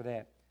for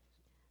that.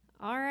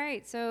 All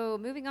right, so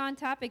moving on,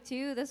 topic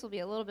 2. This will be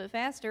a little bit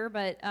faster,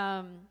 but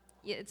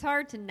it's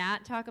hard to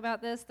not talk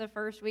about this the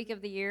first week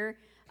of the year.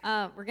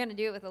 We're going to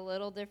do it with a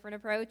little different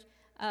approach.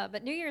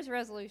 But New Year's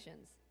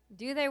resolutions,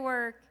 do they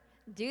work?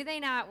 Do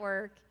they not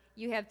work?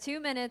 You have 2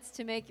 minutes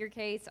to make your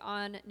case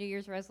on New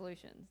Year's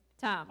resolutions.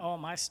 Tom. Oh,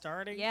 am I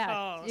starting?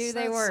 Yeah, Oh, do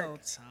they work?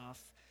 That's so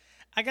tough.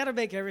 I got to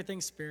make everything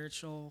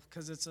spiritual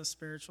because it's a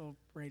spiritual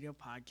radio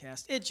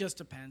podcast. It just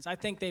depends. I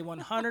think they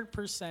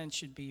 100%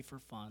 should be for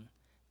fun.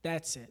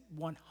 That's it,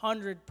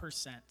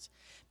 100%.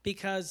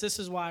 Because this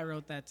is why I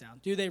wrote that down.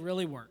 Do they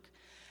really work?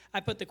 I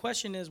put the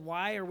question is,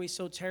 why are we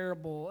so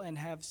terrible and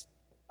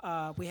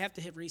we have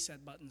to hit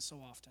reset buttons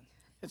so often?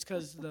 It's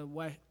because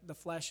the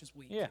flesh is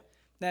weak. Yeah.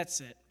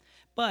 That's it.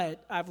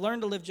 But I've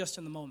learned to live just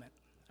in the moment.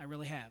 I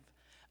really have.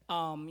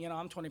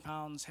 I'm 20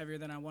 pounds heavier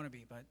than I want to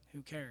be, but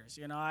who cares?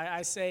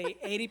 I say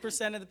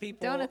 80% of the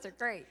people. Donuts are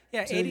great.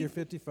 Yeah, Until you're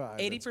 55.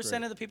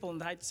 80% of the people in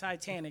the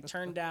Titanic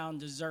turned down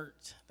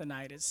dessert the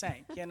night it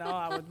sank.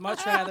 I would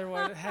much rather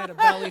have had a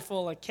belly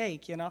full of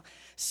cake.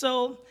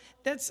 So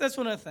that's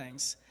one of the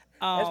things.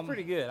 That's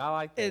pretty good. I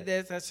like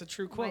that. That's a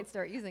true quote. Might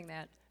start using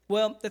that.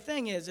 Well, the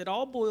thing is, it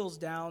all boils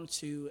down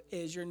to,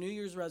 is your New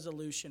Year's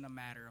resolution a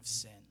matter of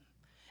sin?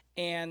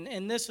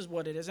 And this is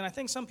what it is. And I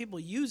think some people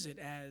use it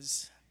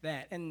as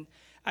that. And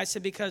I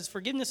said, because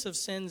forgiveness of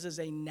sins is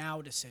a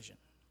now decision,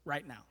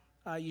 right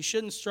now. You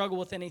shouldn't struggle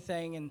with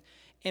anything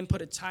and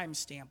put a time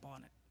stamp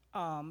on it.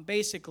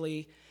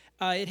 Basically,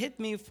 it hit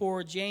me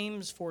for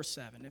James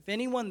 4:7. If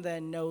anyone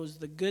then knows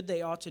the good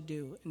they ought to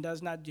do and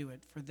does not do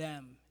it, for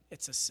them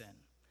it's a sin.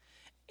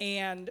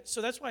 And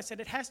so that's why I said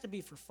it has to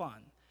be for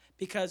fun.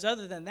 Because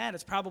other than that,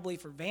 it's probably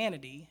for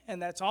vanity,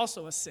 and that's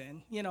also a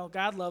sin.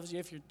 God loves you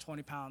if you're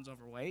 20 pounds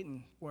overweight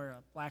and wear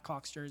a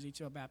Blackhawks jersey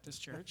to a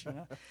Baptist church.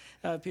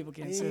 People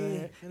can't see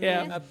that.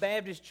 Yeah, A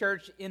Baptist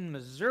church in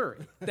Missouri.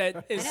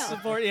 that is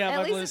support. Yeah, At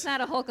least Blues. it's not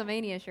a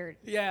Hulkamania shirt.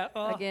 Yeah.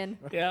 Again.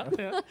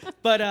 Yeah.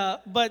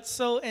 But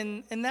so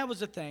and that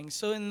was the thing.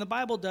 So and the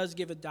Bible does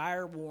give a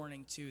dire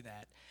warning to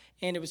that,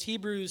 and it was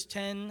Hebrews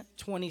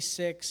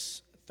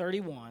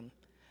 10:26-31,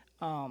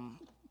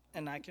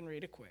 and I can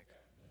read it quick.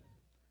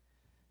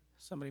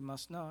 Somebody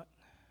must know it.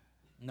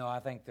 No, I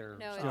think they're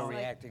No, still it's like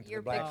reacting to the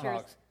your Blackhawks.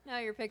 pictures. No,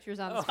 your picture's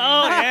on the screen.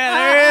 Oh, yeah,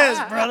 there it is,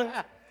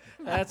 brother.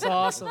 That's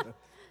awesome.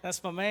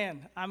 That's my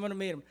man. I'm going to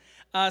meet him.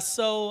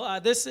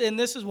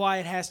 This is why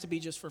it has to be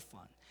just for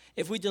fun.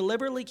 If we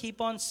deliberately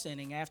keep on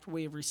sinning after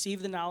we have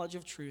received the knowledge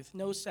of truth,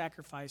 no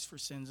sacrifice for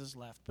sins is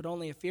left, but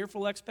only a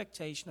fearful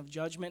expectation of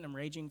judgment and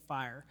raging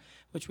fire,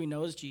 which we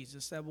know is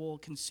Jesus, that will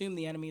consume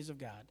the enemies of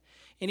God.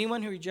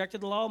 Anyone who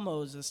rejected the law of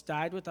Moses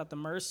died without the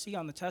mercy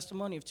on the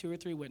testimony of 2 or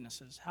 3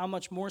 witnesses. How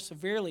much more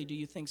severely do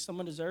you think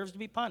someone deserves to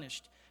be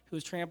punished who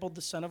has trampled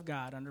the Son of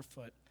God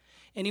underfoot?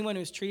 Anyone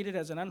who has treated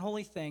as an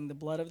unholy thing the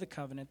blood of the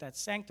covenant that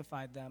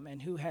sanctified them,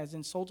 and who has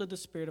insulted the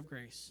Spirit of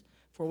grace.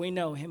 For we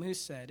know him who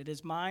said, "It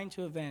is mine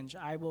to avenge,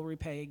 I will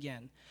repay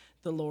again.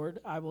 The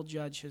Lord, I will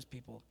judge his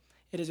people."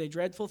 It is a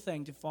dreadful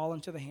thing to fall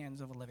into the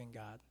hands of a living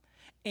God.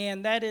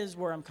 And that is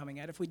where I'm coming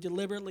at, if we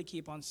deliberately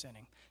keep on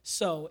sinning.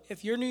 So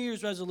if your New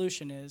Year's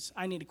resolution is,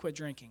 I need to quit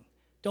drinking,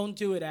 don't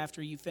do it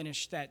after you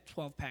finish that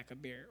 12-pack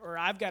of beer. Or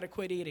I've got to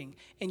quit eating,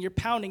 and you're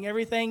pounding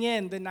everything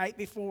in the night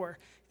before.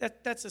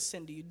 That's a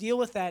sin to you. Deal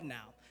with that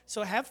now.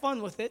 So have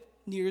fun with it,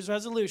 New Year's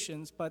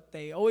resolutions, but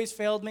they always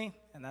failed me,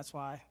 and that's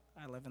why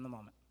I live in the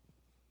moment.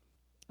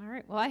 All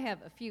right. Well, I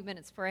have a few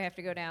minutes before I have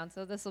to go down,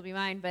 so this will be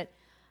mine. But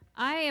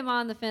I am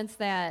on the fence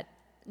that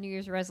New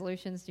Year's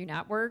resolutions do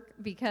not work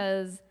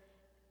because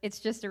it's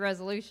just a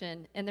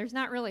resolution, and there's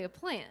not really a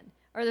plan,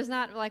 or there's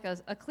not like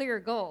a clear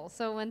goal.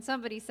 So when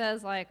somebody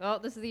says like, "Oh,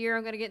 this is the year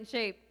I'm going to get in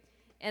shape,"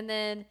 and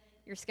then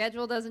your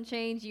schedule doesn't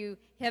change, you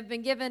have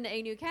been given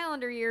a new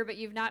calendar year, but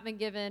you've not been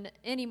given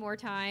any more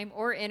time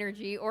or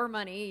energy or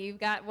money. You've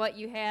got what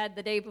you had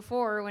the day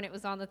before when it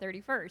was on the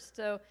 31st.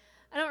 So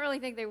I don't really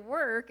think they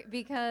work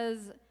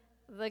because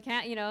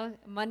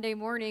Monday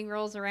morning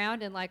rolls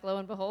around, and like lo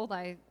and behold,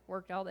 I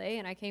worked all day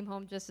and I came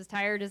home just as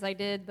tired as I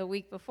did the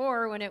week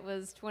before when it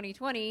was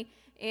 2020,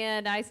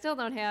 and I still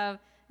don't have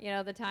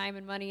the time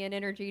and money and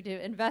energy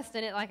to invest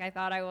in it like I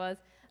thought I was.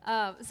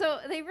 So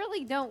they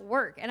really don't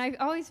work, and I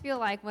always feel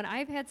like when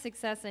I've had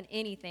success in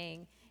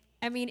anything,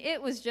 I mean,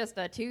 it was just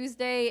a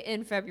Tuesday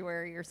in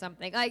February or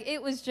something. Like,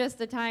 it was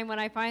just a time when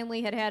I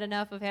finally had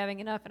enough of having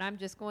enough, and I'm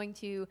just going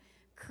to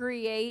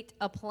create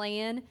a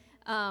plan.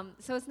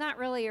 So it's not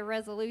really a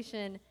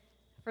resolution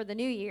for the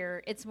new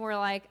year. It's more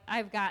like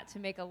I've got to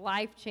make a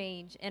life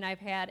change, and I've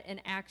had an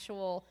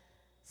actual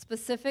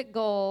specific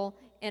goal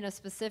and a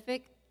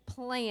specific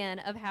plan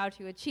of how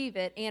to achieve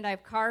it, and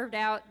I've carved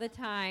out the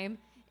time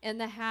and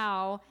the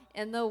how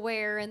and the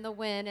where and the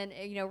when, and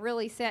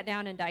really sat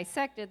down and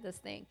dissected this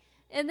thing.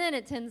 And then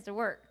it tends to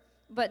work.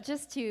 But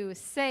just to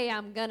say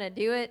I'm going to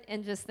do it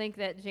and just think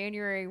that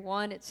January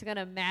 1 it's going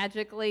to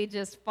magically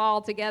just fall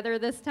together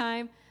this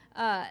time,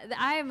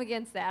 I am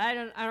against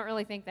that. I don't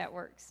really think that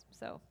works.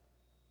 So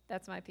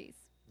that's my piece.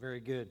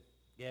 Very good.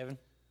 Gavin?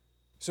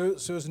 So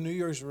as New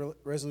Year's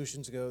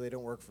resolutions go, they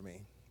don't work for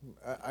me.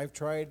 I've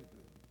tried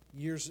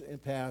years in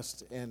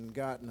past and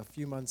gotten a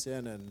few months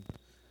in and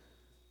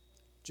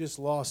just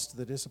lost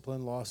the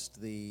discipline,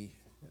 lost the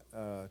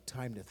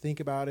time to think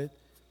about it.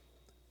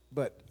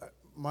 But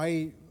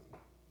I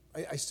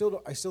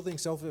still think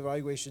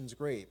self-evaluation is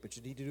great, but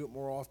you need to do it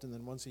more often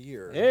than once a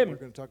year. Yeah. We're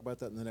going to talk about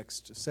that in the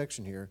next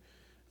section here.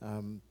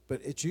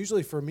 But it's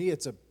usually, for me,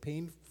 it's a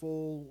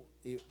painful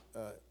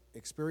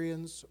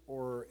experience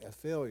or a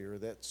failure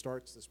that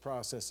starts this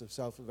process of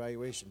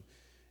self-evaluation.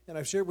 And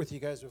I've shared with you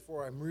guys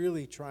before, I'm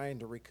really trying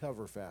to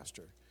recover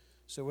faster.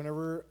 So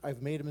whenever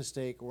I've made a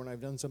mistake or when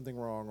I've done something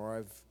wrong or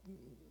I've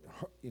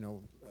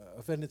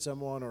offended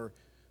someone or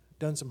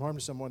done some harm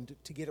to someone,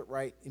 to get it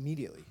right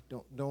immediately.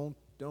 Don't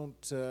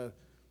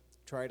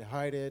try to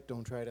hide it.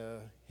 Don't try to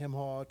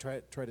hem-haw.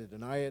 Try to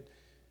deny it.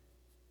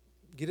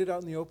 Get it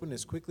out in the open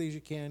as quickly as you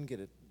can. Get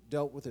it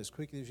dealt with as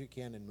quickly as you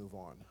can, and move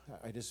on.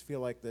 I just feel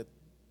like that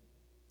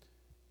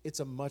it's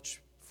a much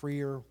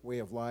freer way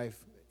of life.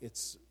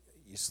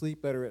 You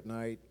sleep better at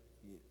night.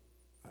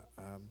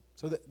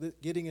 So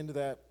getting into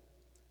that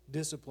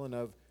discipline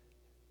of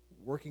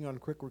working on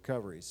quick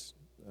recoveries,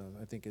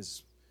 I think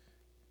is.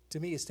 To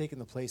me, it's taken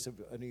the place of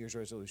a New Year's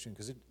resolution,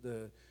 because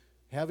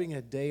having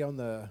a day on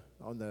the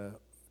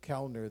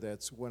calendar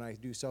that's when I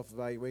do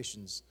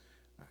self-evaluations,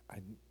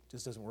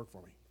 just doesn't work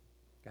for me.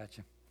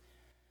 Gotcha.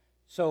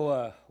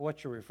 So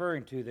what you're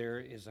referring to there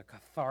is a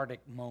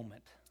cathartic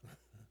moment.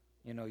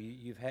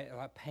 You've had a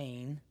lot of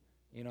pain.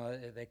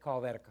 They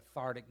call that a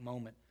cathartic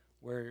moment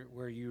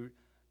where you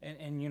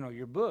and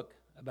your book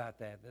about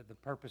that, the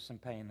purpose in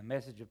pain, the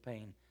message of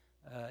pain.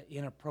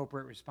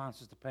 Inappropriate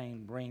responses to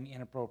pain bring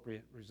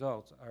inappropriate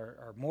results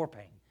or more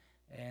pain,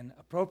 and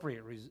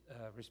appropriate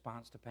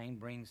response to pain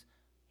brings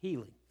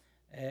healing.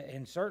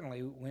 And certainly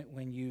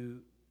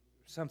when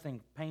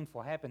something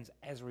painful happens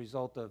as a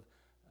result of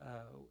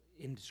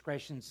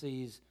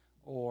indiscretioncies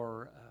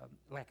or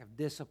lack of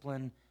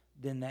discipline,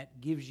 then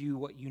that gives you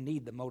what you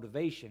need, the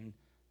motivation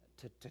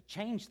to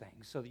change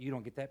things so that you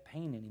don't get that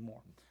pain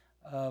anymore.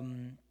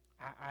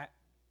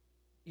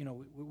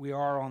 We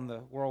are on the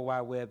World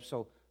Wide Web,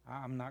 so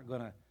I'm not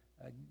going to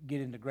get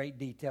into great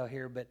detail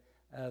here, but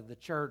the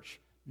church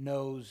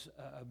knows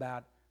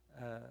about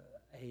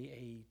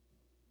a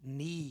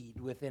need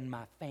within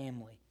my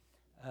family,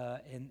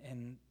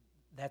 and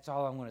that's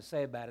all I'm going to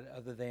say about it,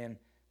 other than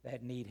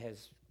that need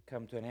has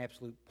come to an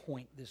absolute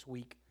point this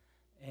week,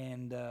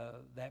 and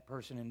that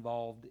person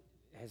involved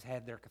has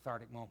had their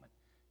cathartic moment,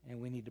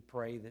 and we need to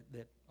pray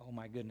that oh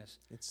my goodness.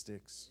 It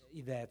sticks.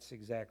 That's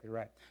exactly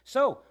right.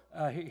 So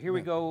here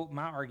we go,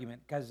 my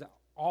argument, because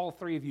all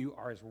three of you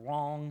are as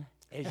wrong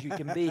as you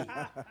can be.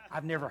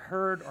 I've never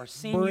heard or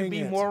seen you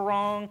be more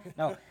wrong.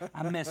 No,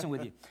 I'm messing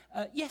with you.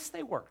 Yes,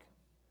 they work.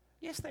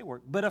 Yes, they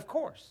work. But of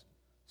course,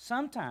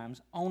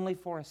 sometimes only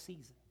for a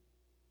season.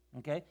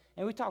 Okay?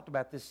 And we talked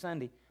about this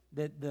Sunday,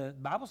 that the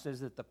Bible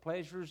says that the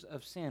pleasures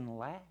of sin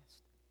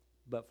last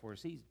but for a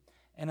season.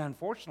 And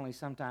unfortunately,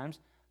 sometimes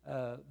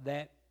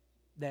that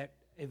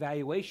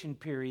evaluation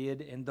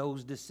period and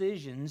those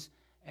decisions,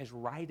 as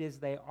right as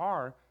they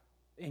are,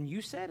 and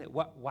you said it.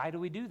 Why do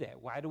we do that?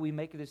 Why do we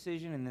make a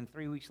decision and then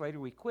 3 weeks later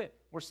we quit?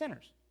 We're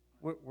sinners.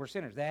 We're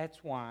sinners.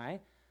 That's why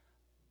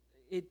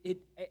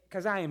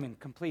because I am in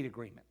complete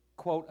agreement,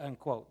 quote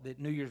unquote, that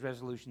New Year's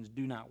resolutions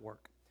do not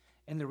work.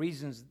 And the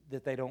reasons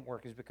that they don't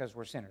work is because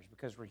we're sinners,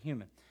 because we're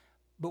human.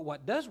 But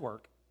what does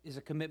work is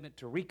a commitment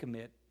to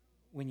recommit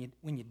when you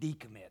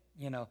decommit,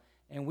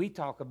 And we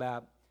talk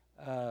about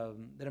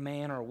that a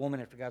man or a woman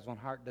after God's own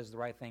heart does the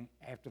right thing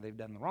after they've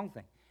done the wrong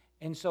thing.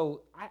 And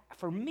so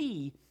for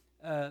me,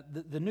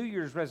 the New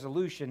Year's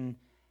resolution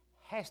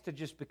has to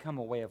just become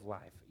a way of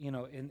life,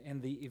 in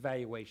the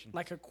evaluation.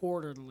 Like a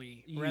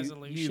quarterly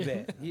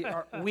resolution. You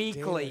bet.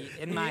 Weekly,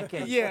 in my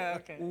case. Yeah,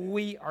 okay.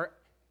 We are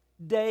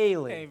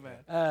daily.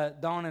 Amen.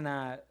 Dawn and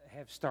I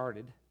have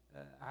started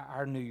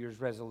our New Year's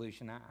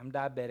resolution. I'm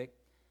diabetic,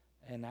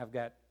 and I've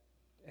got,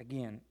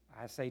 again,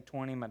 I say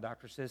 20. My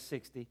doctor says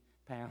 60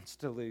 pounds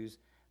to lose.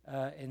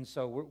 And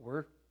so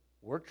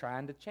we're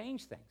trying to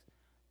change things.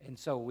 And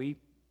so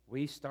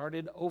we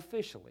started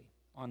officially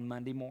on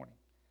Monday morning.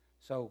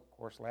 So, of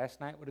course, last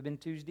night would have been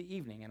Tuesday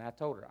evening, and I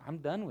told her, I'm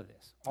done with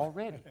this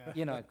already.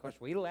 Of course,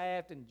 we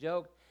laughed and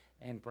joked,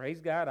 and praise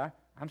God,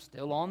 I'm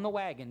still on the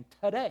wagon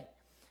today.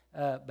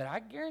 But I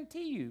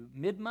guarantee you,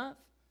 mid-month,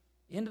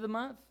 end of the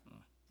month,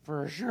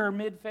 for sure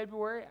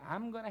mid-February,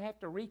 I'm going to have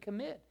to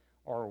recommit.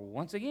 Or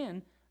once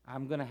again,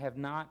 I'm going to have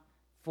not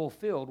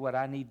fulfilled what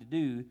I need to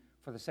do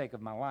for the sake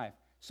of my life.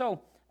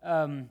 So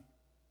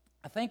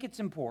I think it's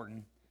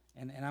important,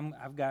 and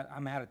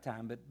I'm out of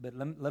time, but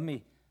let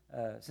me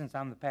since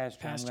I'm the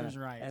pastor. Pastor's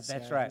right.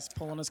 That's right. He's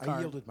pulling his card.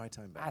 I yielded my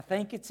time back. I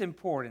think it's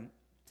important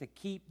to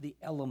keep the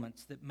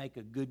elements that make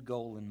a good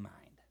goal in mind,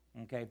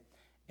 okay?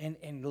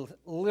 And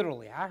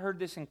literally, I heard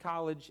this in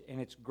college, and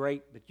it's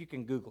great, but you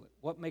can Google it.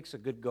 What makes a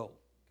good goal?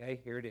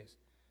 Okay, here it is.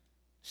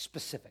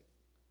 Specific.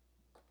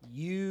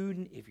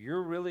 If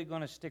you're really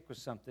going to stick with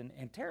something,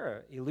 and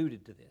Tara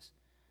alluded to this.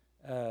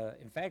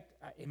 In fact,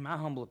 in my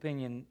humble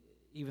opinion,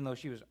 even though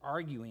she was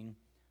arguing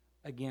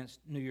against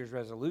New Year's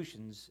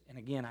resolutions, and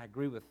again, I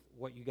agree with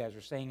what you guys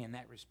are saying in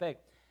that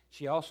respect,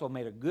 she also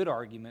made a good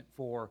argument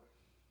for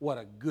what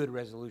a good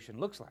resolution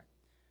looks like.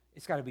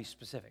 It's got to be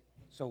specific.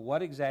 So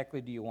what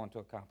exactly do you want to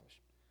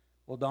accomplish?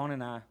 Well, Dawn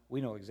and I,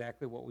 we know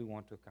exactly what we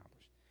want to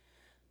accomplish.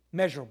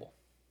 Measurable.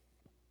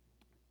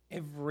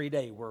 Every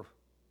day we're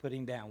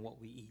putting down what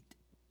we eat,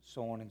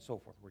 so on and so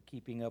forth. We're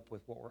keeping up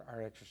with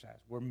our exercise.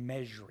 We're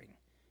measuring.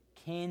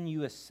 Can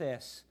you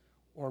assess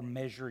or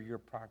measure your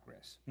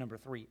progress? Number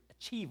 3,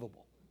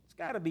 achievable. It's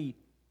got to be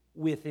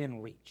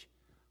within reach.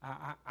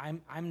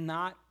 I'm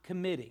not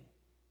committing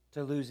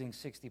to losing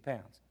 60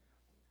 pounds.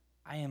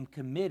 I am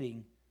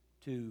committing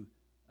to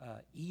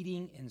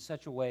eating in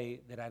such a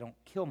way that I don't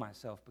kill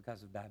myself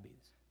because of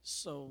diabetes.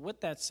 So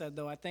with that said,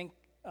 though, I think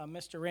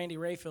Mr. Randy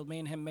Rayfield, me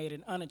and him made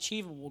an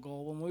unachievable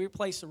goal. When we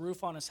replaced the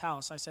roof on his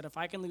house, I said, if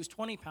I can lose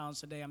 20 pounds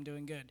today, I'm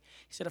doing good.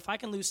 He said, if I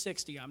can lose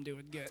 60, I'm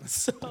doing good.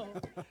 So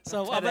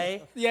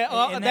today?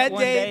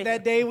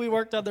 That day we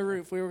worked on the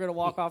roof. We were going to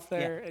walk off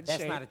there and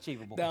that's shake. not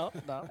achievable.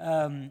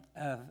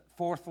 No.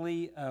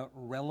 Fourthly,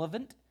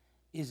 relevant.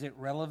 Is it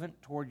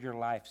relevant toward your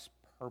life's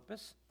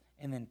purpose?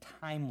 And then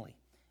timely.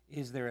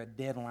 Is there a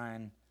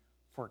deadline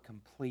for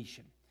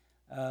completion?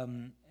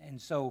 And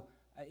so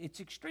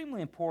it's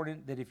extremely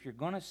important that if you're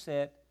going to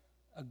set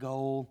a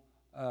goal,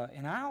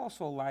 and I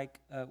also like,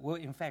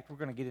 in fact, we're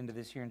going to get into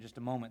this here in just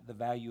a moment, the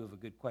value of a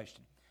good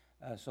question.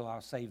 So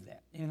I'll save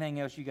that. Anything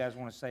else you guys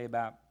want to say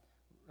about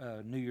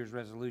New Year's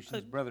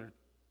resolutions? Brother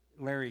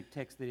Larry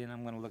texted in.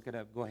 I'm going to look it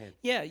up. Go ahead.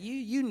 Yeah,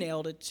 you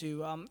nailed it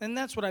too. And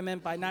that's what I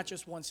meant by not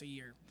just once a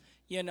year.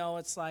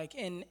 It's like,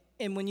 and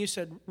when you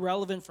said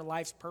relevant for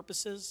life's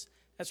purposes,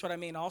 that's what I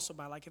mean also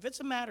by, like, if it's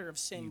a matter of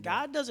sin,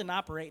 God doesn't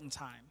operate in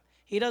time.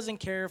 He doesn't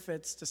care if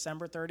it's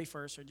December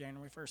 31st or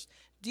January 1st.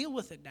 Deal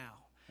with it now.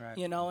 Right.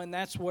 And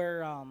that's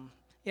where,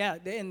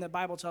 and the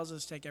Bible tells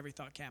us to take every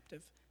thought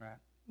captive. Right.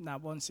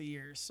 Not once a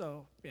year.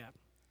 So, yeah.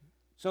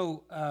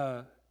 So,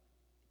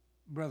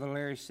 Brother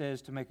Larry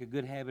says to make a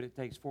good habit, it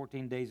takes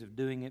 14 days of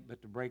doing it,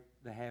 but to break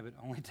the habit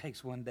only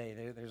takes 1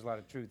 day. There's a lot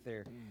of truth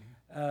there.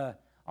 Mm-hmm.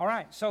 All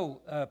right,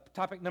 so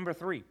topic number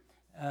 3,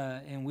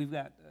 and we've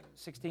got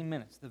 16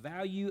 minutes. The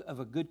value of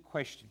a good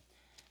question.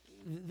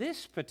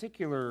 This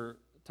particular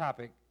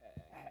topic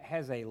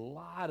has a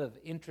lot of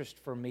interest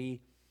for me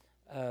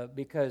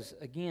because,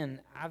 again,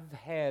 I've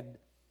had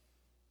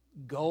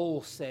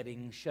goal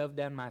setting shoved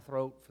down my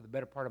throat for the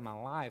better part of my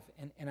life,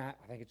 and I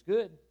think it's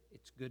good.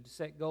 It's good to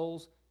set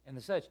goals and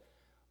the such.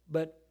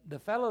 But the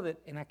fellow that,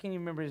 and I can't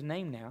even remember his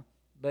name now,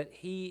 but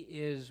he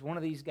is one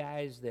of these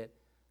guys that,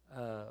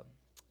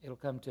 it'll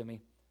come to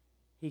me,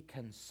 he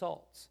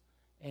consults,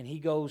 and he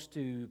goes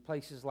to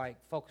places like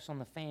Focus on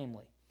the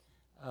Family.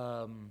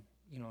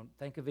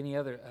 Think of any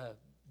other,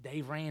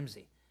 Dave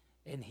Ramsey.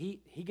 And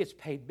he gets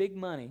paid big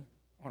money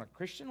on a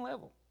Christian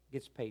level,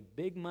 gets paid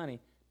big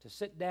money to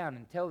sit down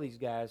and tell these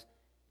guys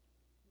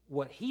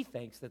what he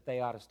thinks that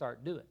they ought to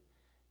start doing.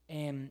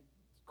 And,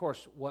 of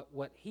course,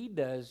 what he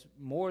does,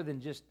 more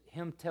than just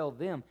him tell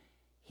them,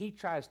 he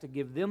tries to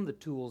give them the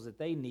tools that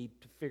they need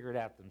to figure it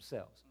out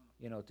themselves,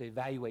 to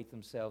evaluate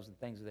themselves and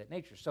things of that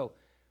nature. So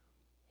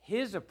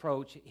his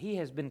approach, he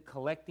has been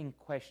collecting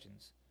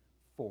questions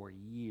for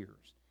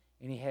years.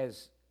 And he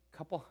has a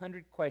couple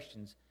hundred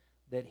questions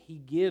that he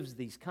gives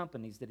these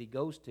companies that he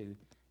goes to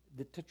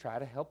try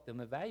to help them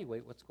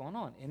evaluate what's going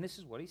on. And this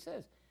is what he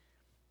says.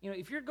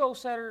 If you're a goal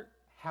setter,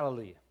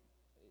 hallelujah.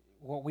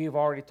 What we have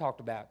already talked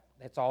about,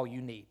 that's all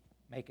you need.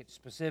 Make it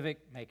specific,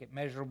 make it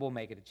measurable,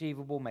 make it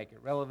achievable, make it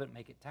relevant,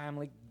 make it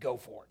timely. Go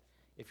for it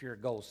if you're a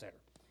goal setter.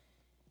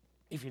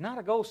 If you're not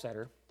a goal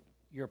setter,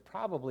 you're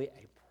probably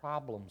a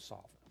problem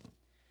solver.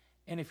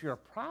 And if you're a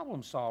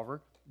problem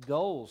solver,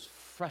 goals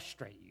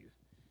frustrate you.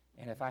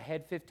 And if I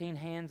had 15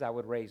 hands, I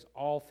would raise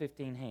all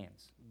 15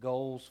 hands.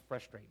 Goals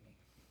frustrate me.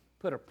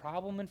 Put a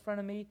problem in front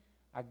of me,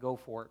 I go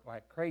for it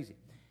like crazy.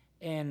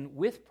 And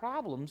with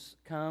problems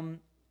come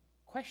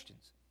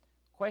questions.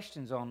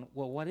 questions on,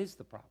 well, what is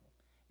the problem?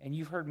 And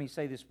you've heard me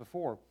say this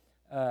before,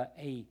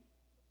 a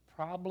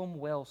problem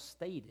well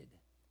stated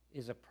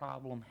is a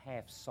problem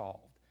half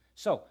solved.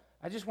 So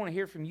I just want to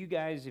hear from you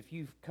guys if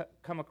you've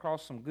come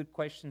across some good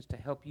questions to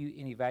help you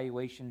in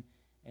evaluation,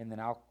 and then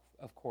I'll,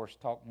 of course,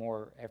 talk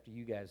more after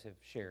you guys have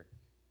shared.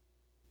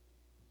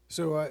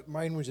 So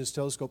mine was just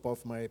telescope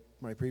off my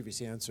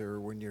previous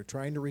answer. When you're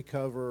trying to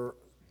recover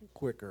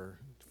quicker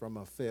from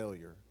a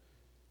failure,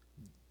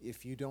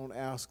 if you don't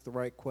ask the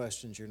right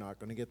questions, you're not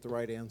going to get the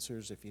right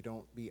answers. If you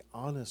don't be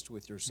honest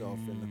with yourself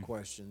in the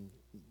question,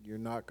 you're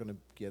not going to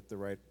get the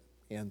right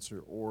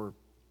answer or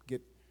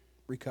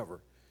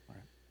recover. Right.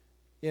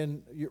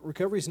 And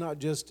recovery is not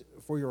just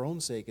for your own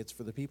sake, it's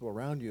for the people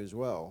around you as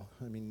well.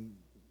 I mean,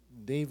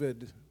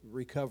 David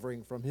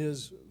recovering from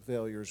his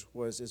failures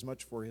was as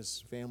much for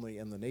his family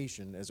and the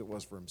nation as it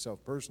was for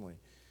himself personally.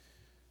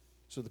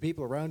 So the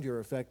people around you are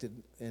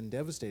affected and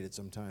devastated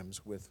sometimes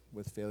with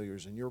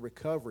failures, and your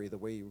recovery, the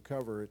way you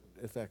recover, it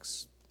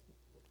affects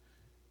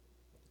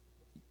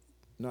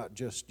not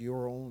just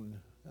your own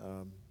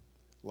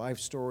life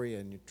story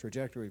and your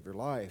trajectory of your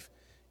life,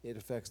 it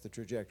affects the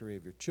trajectory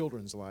of your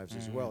children's lives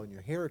as well, and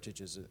your heritage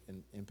is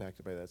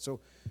impacted by that. So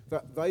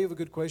value of a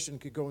good question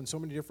could go in so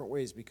many different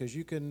ways, because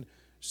you can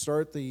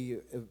start the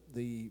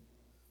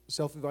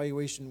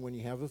self-evaluation when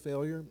you have a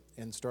failure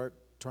and start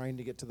trying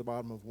to get to the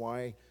bottom of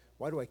why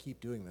do I keep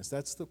doing this?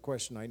 That's the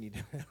question I need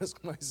to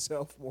ask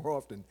myself more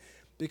often,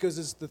 because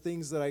it's the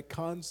things that I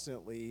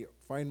constantly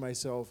find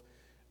myself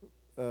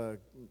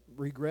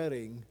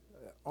regretting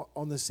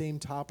on the same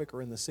topic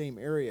or in the same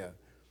area.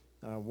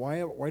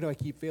 Why do I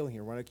keep failing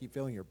here? Why do I keep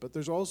failing here? But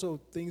there's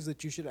also things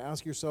that you should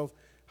ask yourself,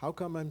 how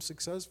come I'm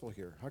successful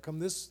here? How come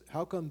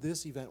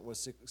this event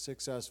was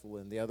successful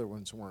and the other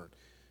ones weren't?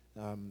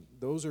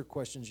 Those are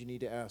questions you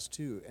need to ask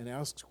too, and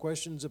ask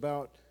questions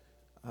about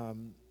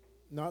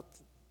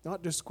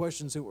not just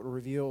questions that would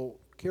reveal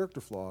character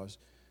flaws,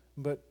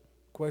 but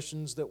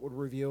questions that would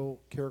reveal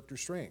character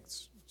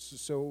strengths.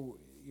 So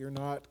you're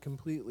not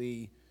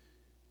completely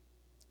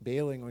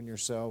bailing on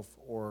yourself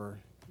or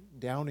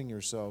downing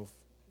yourself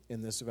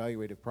in this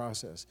evaluative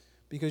process,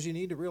 because you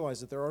need to realize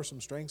that there are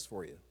some strengths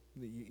for you.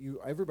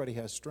 Everybody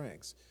has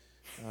strengths.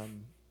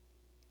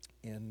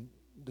 And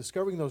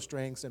discovering those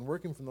strengths and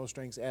working from those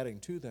strengths, adding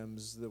to them,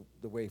 is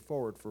the way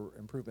forward for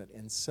improvement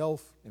and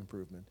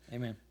self-improvement.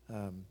 Amen.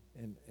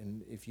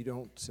 And if you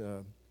don't,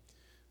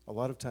 a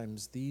lot of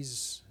times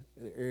these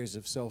areas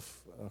of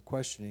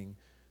self-questioning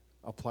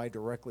apply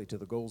directly to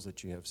the goals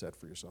that you have set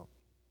for yourself.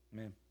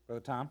 Amen.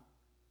 Brother Tom?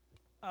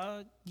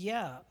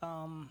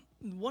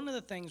 One of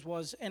the things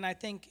was, and I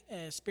think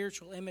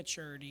spiritual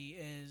immaturity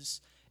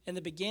is, in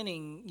the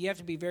beginning, you have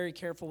to be very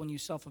careful when you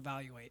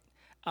self-evaluate.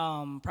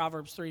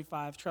 Proverbs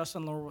 3:5, trust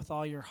in the Lord with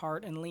all your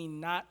heart and lean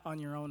not on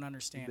your own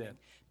understanding.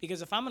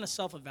 Because if I'm going to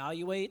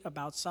self-evaluate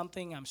about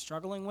something I'm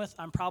struggling with,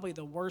 I'm probably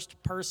the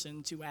worst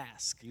person to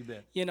ask. You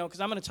bet. Because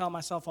I'm going to tell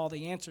myself all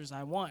the answers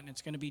I want, and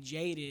it's going to be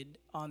jaded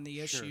on the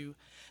issue.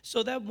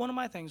 So that one of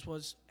my things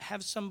was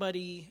have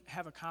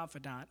a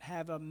confidant,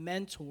 have a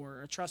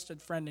mentor, a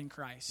trusted friend in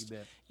Christ.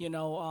 You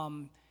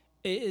bet.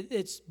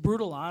 It's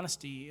brutal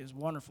honesty is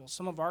wonderful.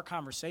 Some of our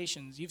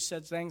conversations, you've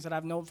said things that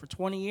I've known for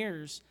 20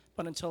 years,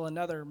 but until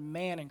another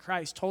man in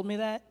Christ told me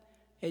that,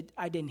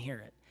 I didn't hear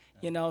it.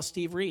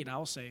 Steve Reed,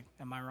 I'll say,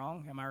 am I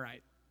wrong? Am I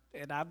right?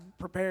 And I'm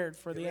prepared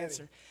for the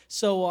answer.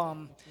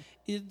 So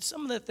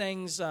some of the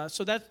things,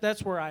 so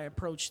that's where I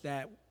approach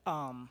that.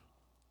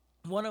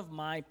 One of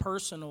my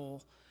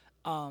personal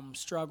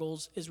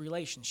struggles is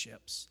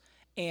relationships.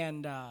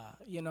 And,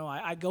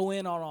 I go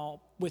in on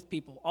with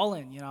people, all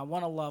in. I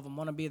want to love them,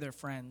 want to be their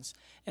friends.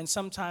 And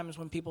sometimes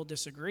when people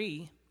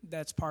disagree,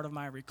 that's part of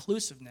my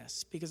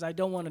reclusiveness, because I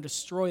don't want to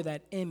destroy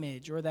that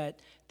image or that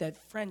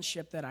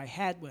friendship that I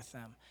had with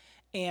them.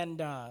 And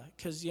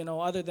because,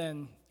 other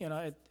than,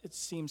 it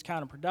seems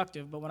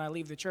counterproductive, but when I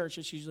leave the church,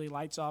 it's usually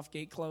lights off,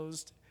 gate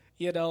closed,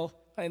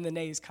 in the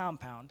Nays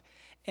compound.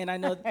 And I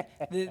know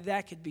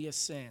that could be a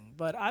sin.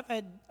 But I've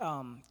had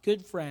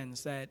good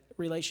friends that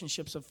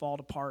relationships have fallen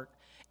apart.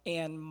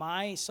 And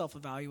my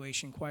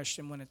self-evaluation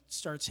question, when it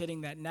starts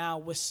hitting that now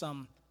with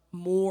some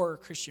more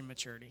Christian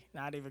maturity,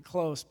 not even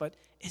close, but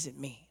is it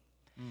me?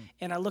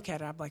 And I look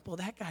at it, I'm like, well,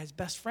 that guy's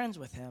best friends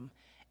with him.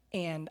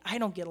 And I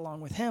don't get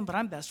along with him, but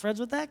I'm best friends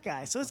with that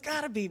guy. So it's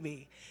got to be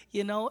me,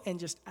 and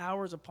just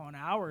hours upon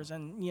hours.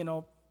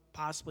 And,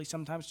 possibly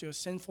sometimes to a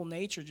sinful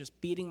nature, just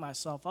beating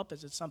myself up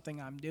as it's something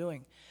I'm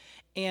doing.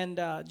 And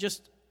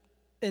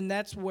and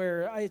that's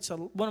where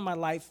one of my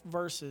life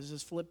verses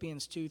is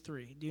Philippians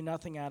 2:3. Do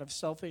nothing out of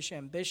selfish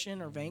ambition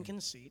or vain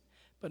conceit,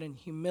 but in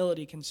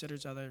humility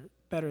considers others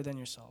better than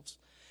yourselves.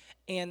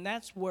 And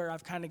that's where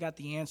I've kind of got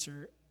the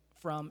answer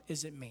from,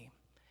 is it me?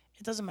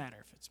 It doesn't matter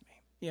if it's me.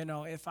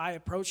 If I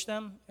approach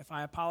them, if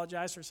I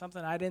apologize for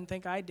something I didn't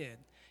think I did,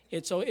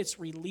 it's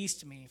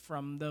released me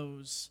from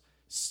those,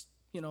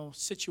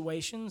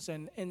 situations,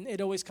 and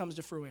it always comes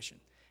to fruition.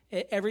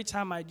 Every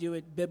time I do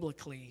it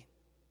biblically,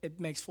 it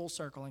makes full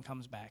circle and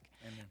comes back.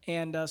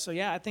 Amen. And so,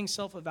 yeah, I think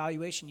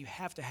self-evaluation, you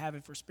have to have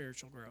it for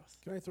spiritual growth.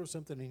 Can I throw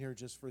something in here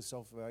just for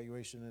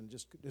self-evaluation? And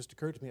just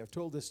occurred to me, I've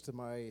told this to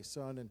my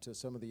son and to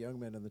some of the young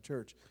men in the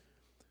church.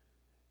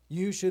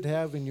 You should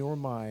have in your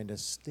mind a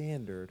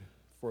standard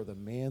for the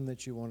man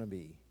that you want to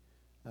be,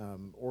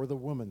 or the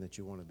woman that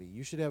you want to be.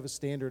 You should have a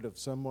standard of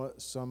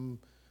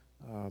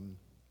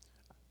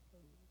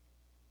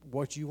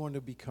what you want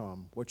to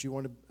become, what you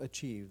want to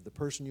achieve, the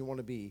person you want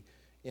to be.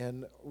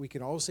 And we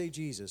can all say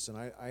Jesus, and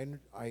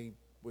I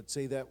would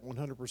say that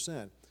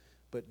 100%,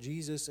 but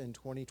Jesus in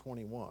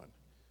 2021.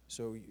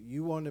 So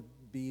you want to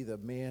be the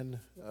man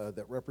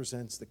that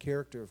represents the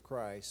character of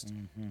Christ.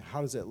 Mm-hmm.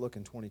 How does that look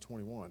in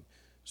 2021?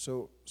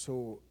 So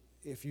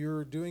if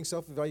you're doing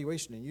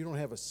self-evaluation and you don't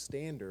have a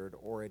standard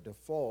or a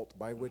default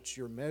by which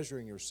you're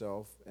measuring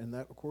yourself, and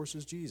that, of course,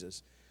 is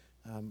Jesus,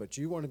 but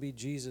you want to be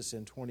Jesus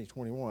in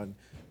 2021,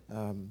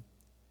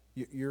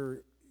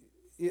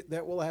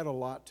 that will add a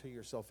lot to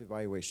your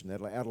self-evaluation.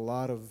 That'll add a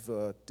lot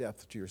of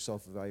depth to your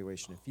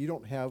self-evaluation. If you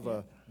don't have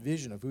a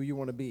vision of who you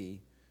want to be,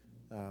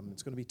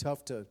 it's going to be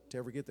tough to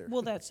ever get there.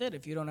 Well, that's it.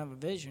 If you don't have a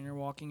vision, you're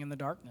walking in the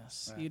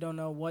darkness. Right. You don't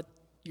know what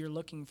you're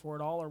looking for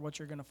at all or what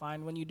you're going to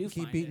find when you do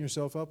keep beating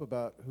yourself up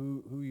about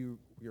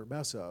your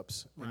mess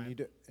ups, right.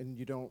 and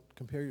you don't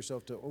compare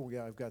yourself to, oh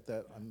yeah, I've got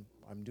that,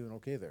 I'm doing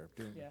okay there.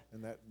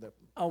 And that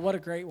oh, what a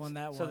great one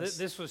that was. So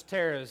this was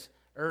Tara's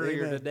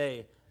earlier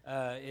today.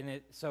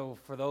 So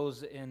for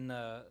those in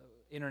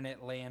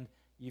internet land,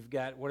 you've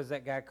got, what is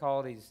that guy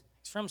called? He's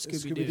from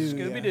Scooby-Doo.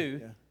 Scooby-Doo,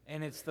 yeah.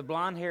 And it's the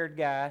blonde-haired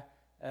guy.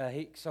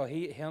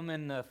 Him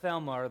and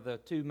Thelma are the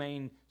two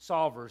main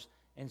solvers,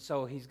 and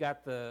so he's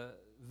got the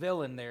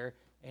villain there,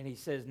 and he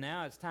says,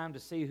 now it's time to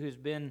see who's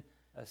been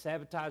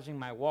sabotaging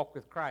my walk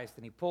with Christ,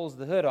 and he pulls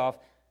the hood off,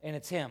 and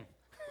it's him.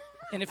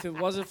 And if it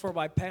wasn't for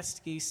my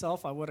pesky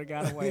self, I would have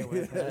got away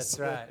with it. That's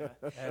right.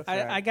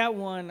 I got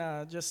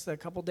one just a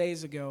couple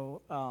days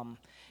ago,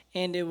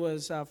 and it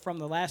was from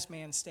The Last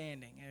Man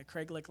Standing.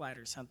 Craig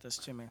Licklider sent this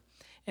to me.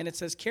 And it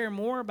says, care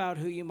more about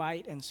who you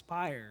might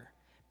inspire,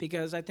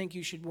 because I think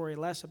you should worry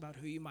less about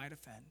who you might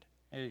offend.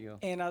 There you go.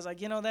 And I was like,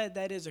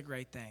 that is a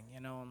great thing,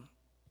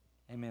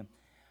 Amen.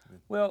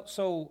 Well,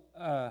 so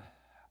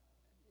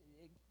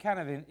kind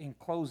of in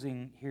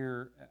closing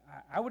here,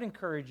 I would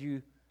encourage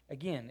you,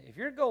 again, if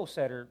you're a goal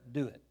setter,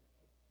 do it.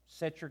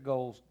 Set your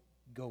goals,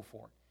 go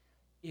for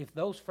it. If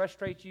those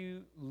frustrate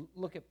you,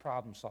 look at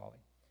problem solving.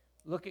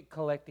 Look at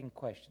collecting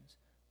questions.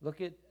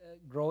 Look at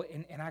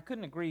growing. And I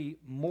couldn't agree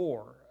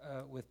more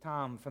with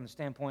Tom from the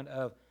standpoint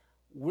of,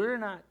 we're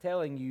not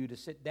telling you to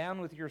sit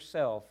down with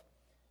yourself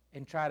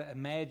and try to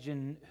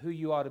imagine who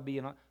you ought to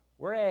be.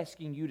 We're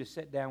asking you to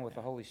sit down with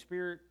the Holy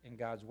Spirit and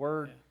God's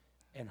Word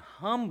and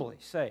humbly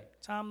say,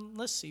 Tom,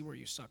 let's see where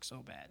you suck so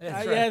bad.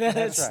 That's right.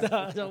 That's right.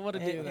 I don't want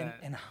to do that.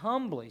 And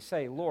humbly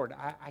say, Lord,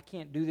 I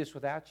can't do this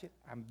without you.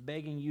 I'm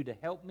begging you to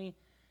help me.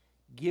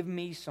 Give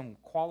me some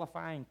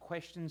qualifying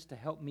questions to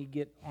help me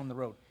get on the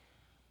road.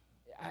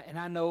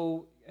 I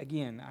know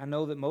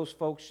that most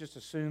folks just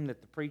assume that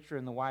the preacher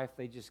and the wife,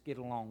 they just get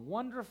along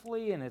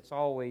wonderfully, and it's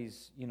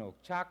always,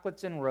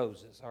 chocolates and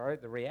roses, all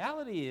right? The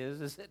reality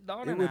is that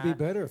Dawn and I... It would be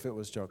better if it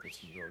was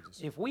chocolates and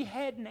roses. If we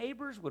had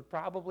neighbors, would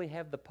probably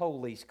have the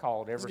police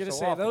called every so often. I was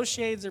going to say, those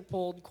shades are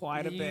pulled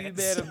quite a bit. You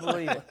better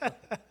believe it.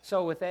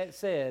 So with that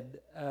said,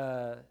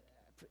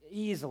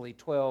 easily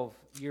 12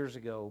 years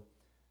ago,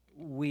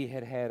 we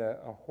had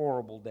a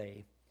horrible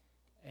day,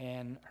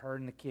 and her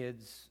and the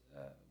kids...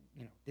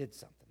 did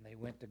something. They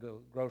went to go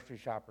grocery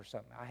shop or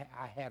something.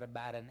 I had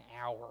about an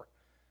hour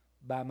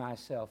by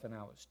myself, and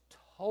I was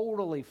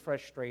totally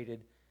frustrated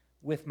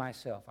with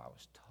myself. I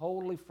was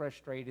totally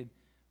frustrated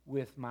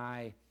with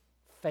my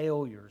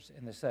failures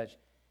and the such.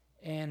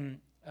 And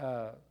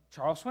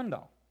Charles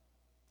Swindoll,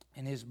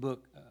 in his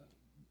book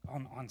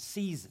on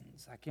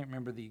seasons, I can't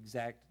remember the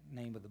exact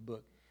name of the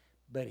book,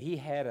 but he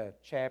had a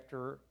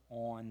chapter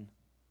on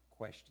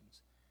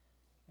questions.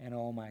 And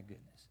oh my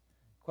goodness,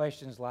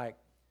 questions like,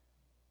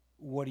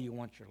 what do you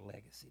want your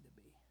legacy to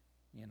be?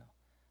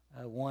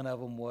 One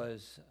of them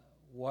was,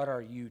 what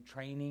are you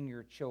training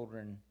your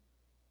children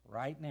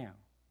right now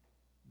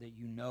that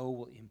you know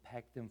will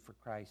impact them for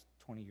Christ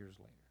 20 years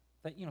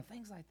later?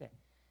 Things like that.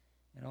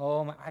 And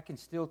I can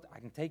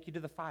take you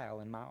to the file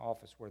in my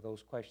office where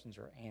those questions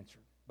are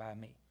answered by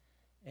me.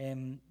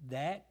 And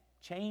that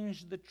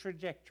changed the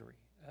trajectory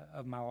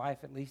of my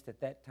life, at least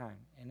at that time.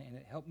 And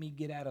it helped me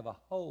get out of a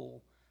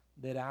hole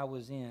that I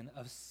was in,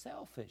 of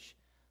selfish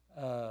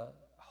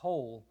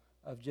hole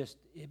of just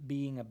it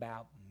being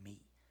about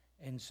me.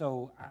 And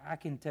so I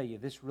can tell you,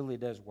 this really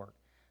does work.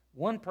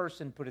 One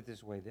person put it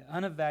this way: the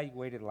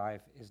unevaluated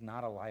life is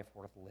not a life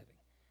worth living.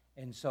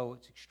 And so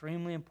it's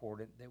extremely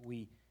important that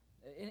we,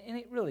 and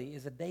it really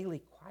is a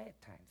daily quiet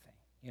time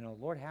thing.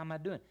 Lord, how am I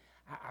doing?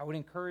 I would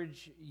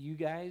encourage you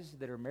guys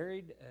that are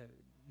married,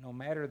 no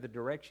matter the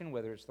direction,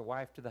 whether it's the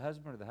wife to the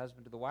husband or the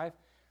husband to the wife,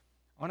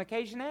 on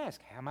occasion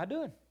ask, how am I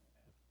doing?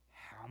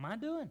 How am I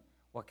doing?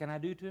 What can I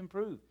do to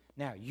improve?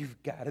 Now,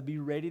 you've got to be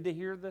ready to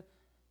hear the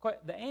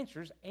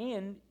answers,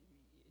 and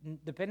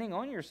depending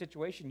on your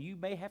situation, you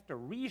may have to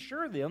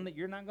reassure them that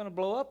you're not going to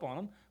blow up on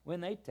them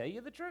when they tell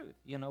you the truth,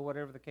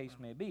 whatever the case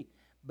may be.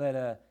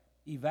 But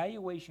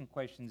evaluation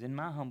questions, in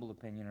my humble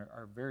opinion,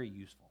 are very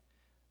useful.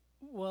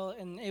 Well,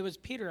 and it was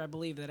Peter, I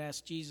believe, that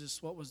asked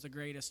Jesus what was the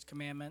greatest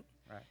commandment.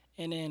 Right.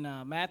 And in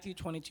Matthew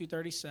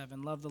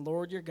 22:37, love the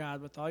Lord your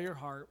God with all your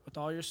heart, with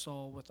all your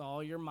soul, with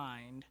all your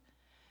mind.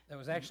 That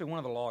was actually one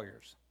of the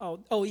lawyers.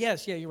 Oh,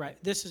 yes, yeah, you're right.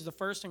 This is the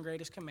first and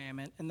greatest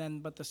commandment, and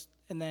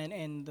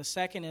the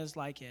second is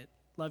like it,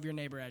 love your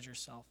neighbor as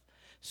yourself.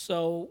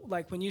 So,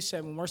 like when you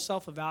said, when we're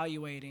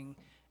self-evaluating,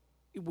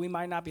 we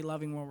might not be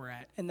loving where we're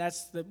at, and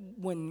that's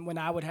when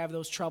I would have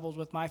those troubles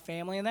with my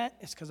family, and that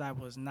it's because I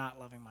was not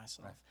loving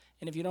myself. Right.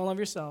 And if you don't love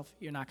yourself,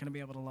 you're not going to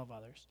be able to love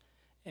others,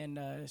 and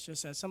it's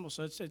just that simple.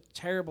 So it's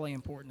terribly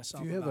important to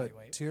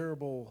self-evaluate. If you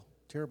have a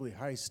terribly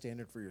high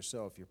standard for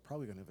yourself, you're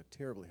probably going to have a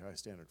terribly high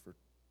standard for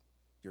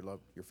your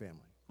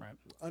family. Right.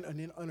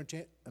 An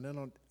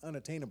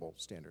unattainable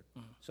standard.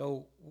 Mm-hmm.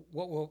 So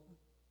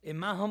in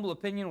my humble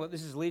opinion, what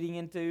this is leading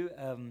into,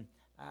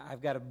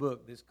 I've got a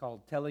book that's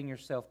called Telling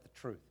Yourself the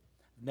Truth.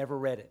 Never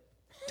read it.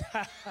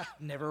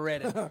 Never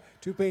read it.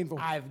 Too painful.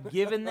 I've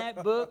given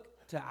that book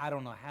to I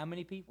don't know how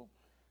many people.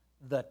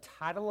 The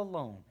title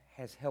alone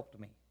has helped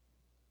me.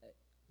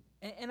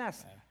 And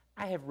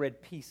I have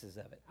read pieces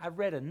of it. I've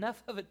read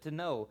enough of it to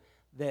know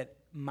that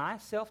my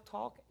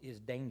self-talk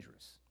is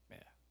dangerous. Yeah.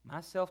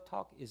 My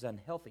self-talk is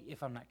unhealthy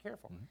if I'm not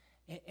careful.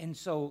 Mm-hmm. And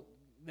so,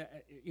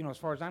 as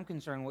far as I'm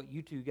concerned, what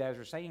you two guys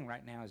are saying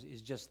right now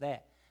is just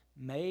that.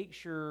 Make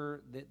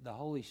sure that the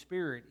Holy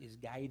Spirit is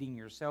guiding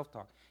your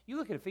self-talk. You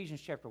look at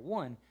Ephesians chapter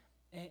 1,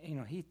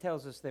 and, he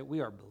tells us that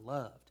we are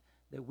beloved,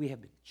 that we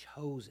have been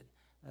chosen,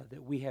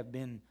 that we have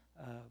been,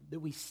 that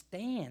we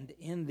stand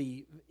in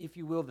the, if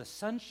you will, the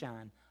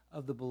sunshine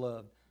of the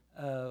beloved.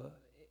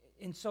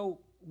 And so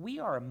we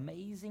are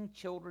amazing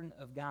children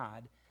of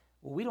God.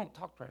 Well, we don't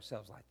talk to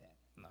ourselves like that.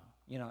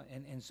 No.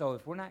 And so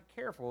if we're not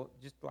careful,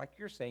 just like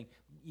you're saying,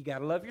 you got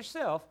to love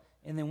yourself.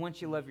 And then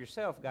once you love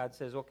yourself, God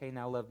says, okay,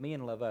 now love me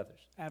and love others.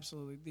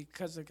 Absolutely,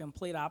 because the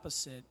complete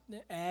opposite.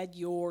 Add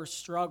your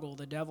struggle,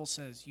 the devil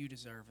says you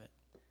deserve it.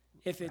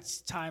 If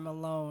it's time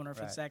alone, or if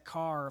it's that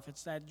car, or if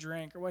it's that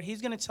drink, or what,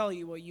 he's going to tell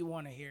you what you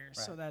want to hear. Right.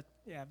 So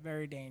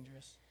very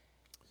dangerous.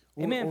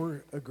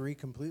 Or agree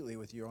completely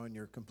with you on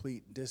your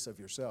complete diss of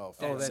yourself.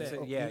 That's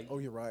it. Yeah. Oh,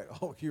 you're right.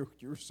 Oh,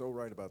 you're so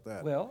right about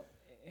that. Well,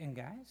 and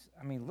guys,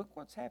 look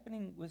what's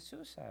happening with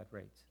suicide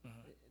rates.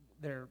 Mm-hmm.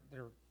 They're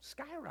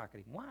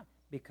skyrocketing. Why?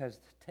 Because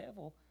the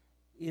devil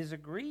is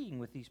agreeing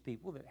with these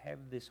people that have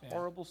this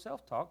horrible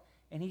self-talk,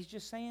 and he's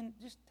just saying,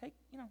 just take,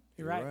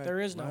 You're right. There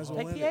is no hope.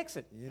 Take the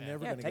exit. You're never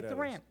going to get take the out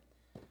ramp.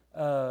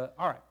 All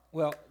right.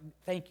 Well,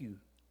 thank you.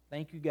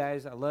 Thank you,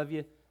 guys. I love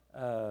you.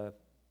 I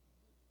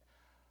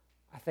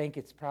think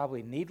it's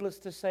probably needless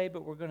to say,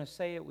 but we're going to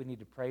say it. We need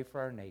to pray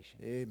for our nation.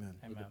 Amen.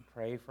 We need to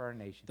pray for our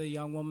nation. The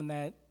young woman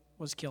that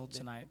was killed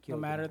tonight, no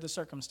matter the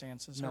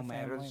circumstances. No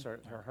matter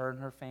her and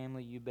her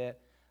family, you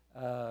bet.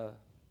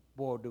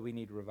 Boy, do we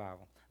need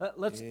revival.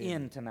 Let's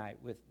end tonight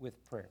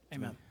with prayer.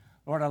 Amen.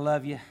 Lord, I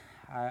love you.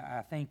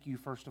 I thank you,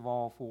 first of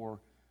all,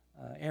 for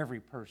every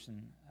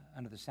person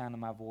under the sound of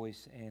my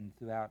voice and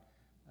throughout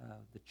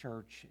the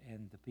church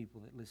and the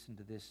people that listen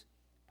to this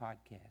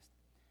podcast.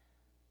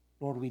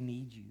 Lord, we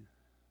need you.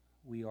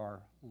 We are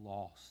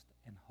lost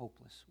and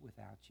hopeless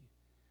without you.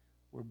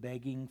 We're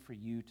begging for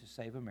you to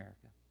save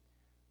America.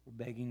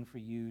 We're begging for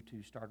you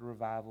to start a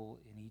revival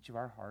in each of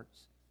our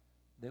hearts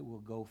that will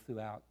go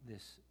throughout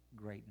this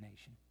great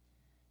nation.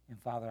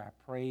 And Father, I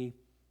pray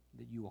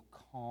that you will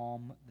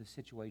calm the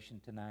situation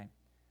tonight.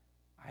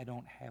 I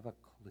don't have a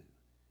clue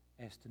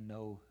as to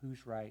know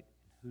who's right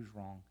and who's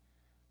wrong.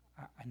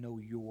 I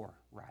know you're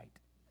right.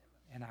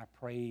 And I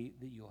pray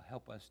that you'll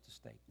help us to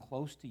stay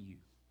close to you.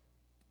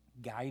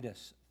 Guide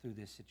us through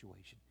this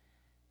situation.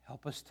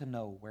 Help us to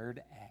know where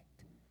to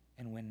act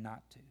and when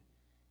not to.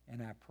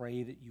 And I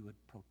pray that you would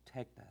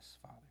protect us,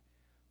 Father,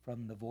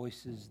 from the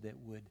voices that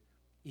would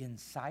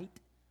incite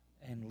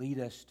and lead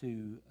us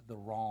to the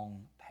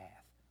wrong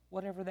path,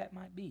 whatever that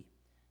might be.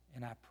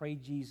 And I pray,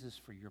 Jesus,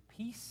 for your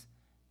peace,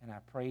 and I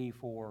pray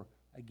for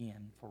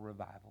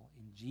revival.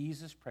 In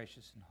Jesus'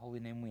 precious and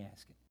holy name we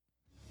ask it.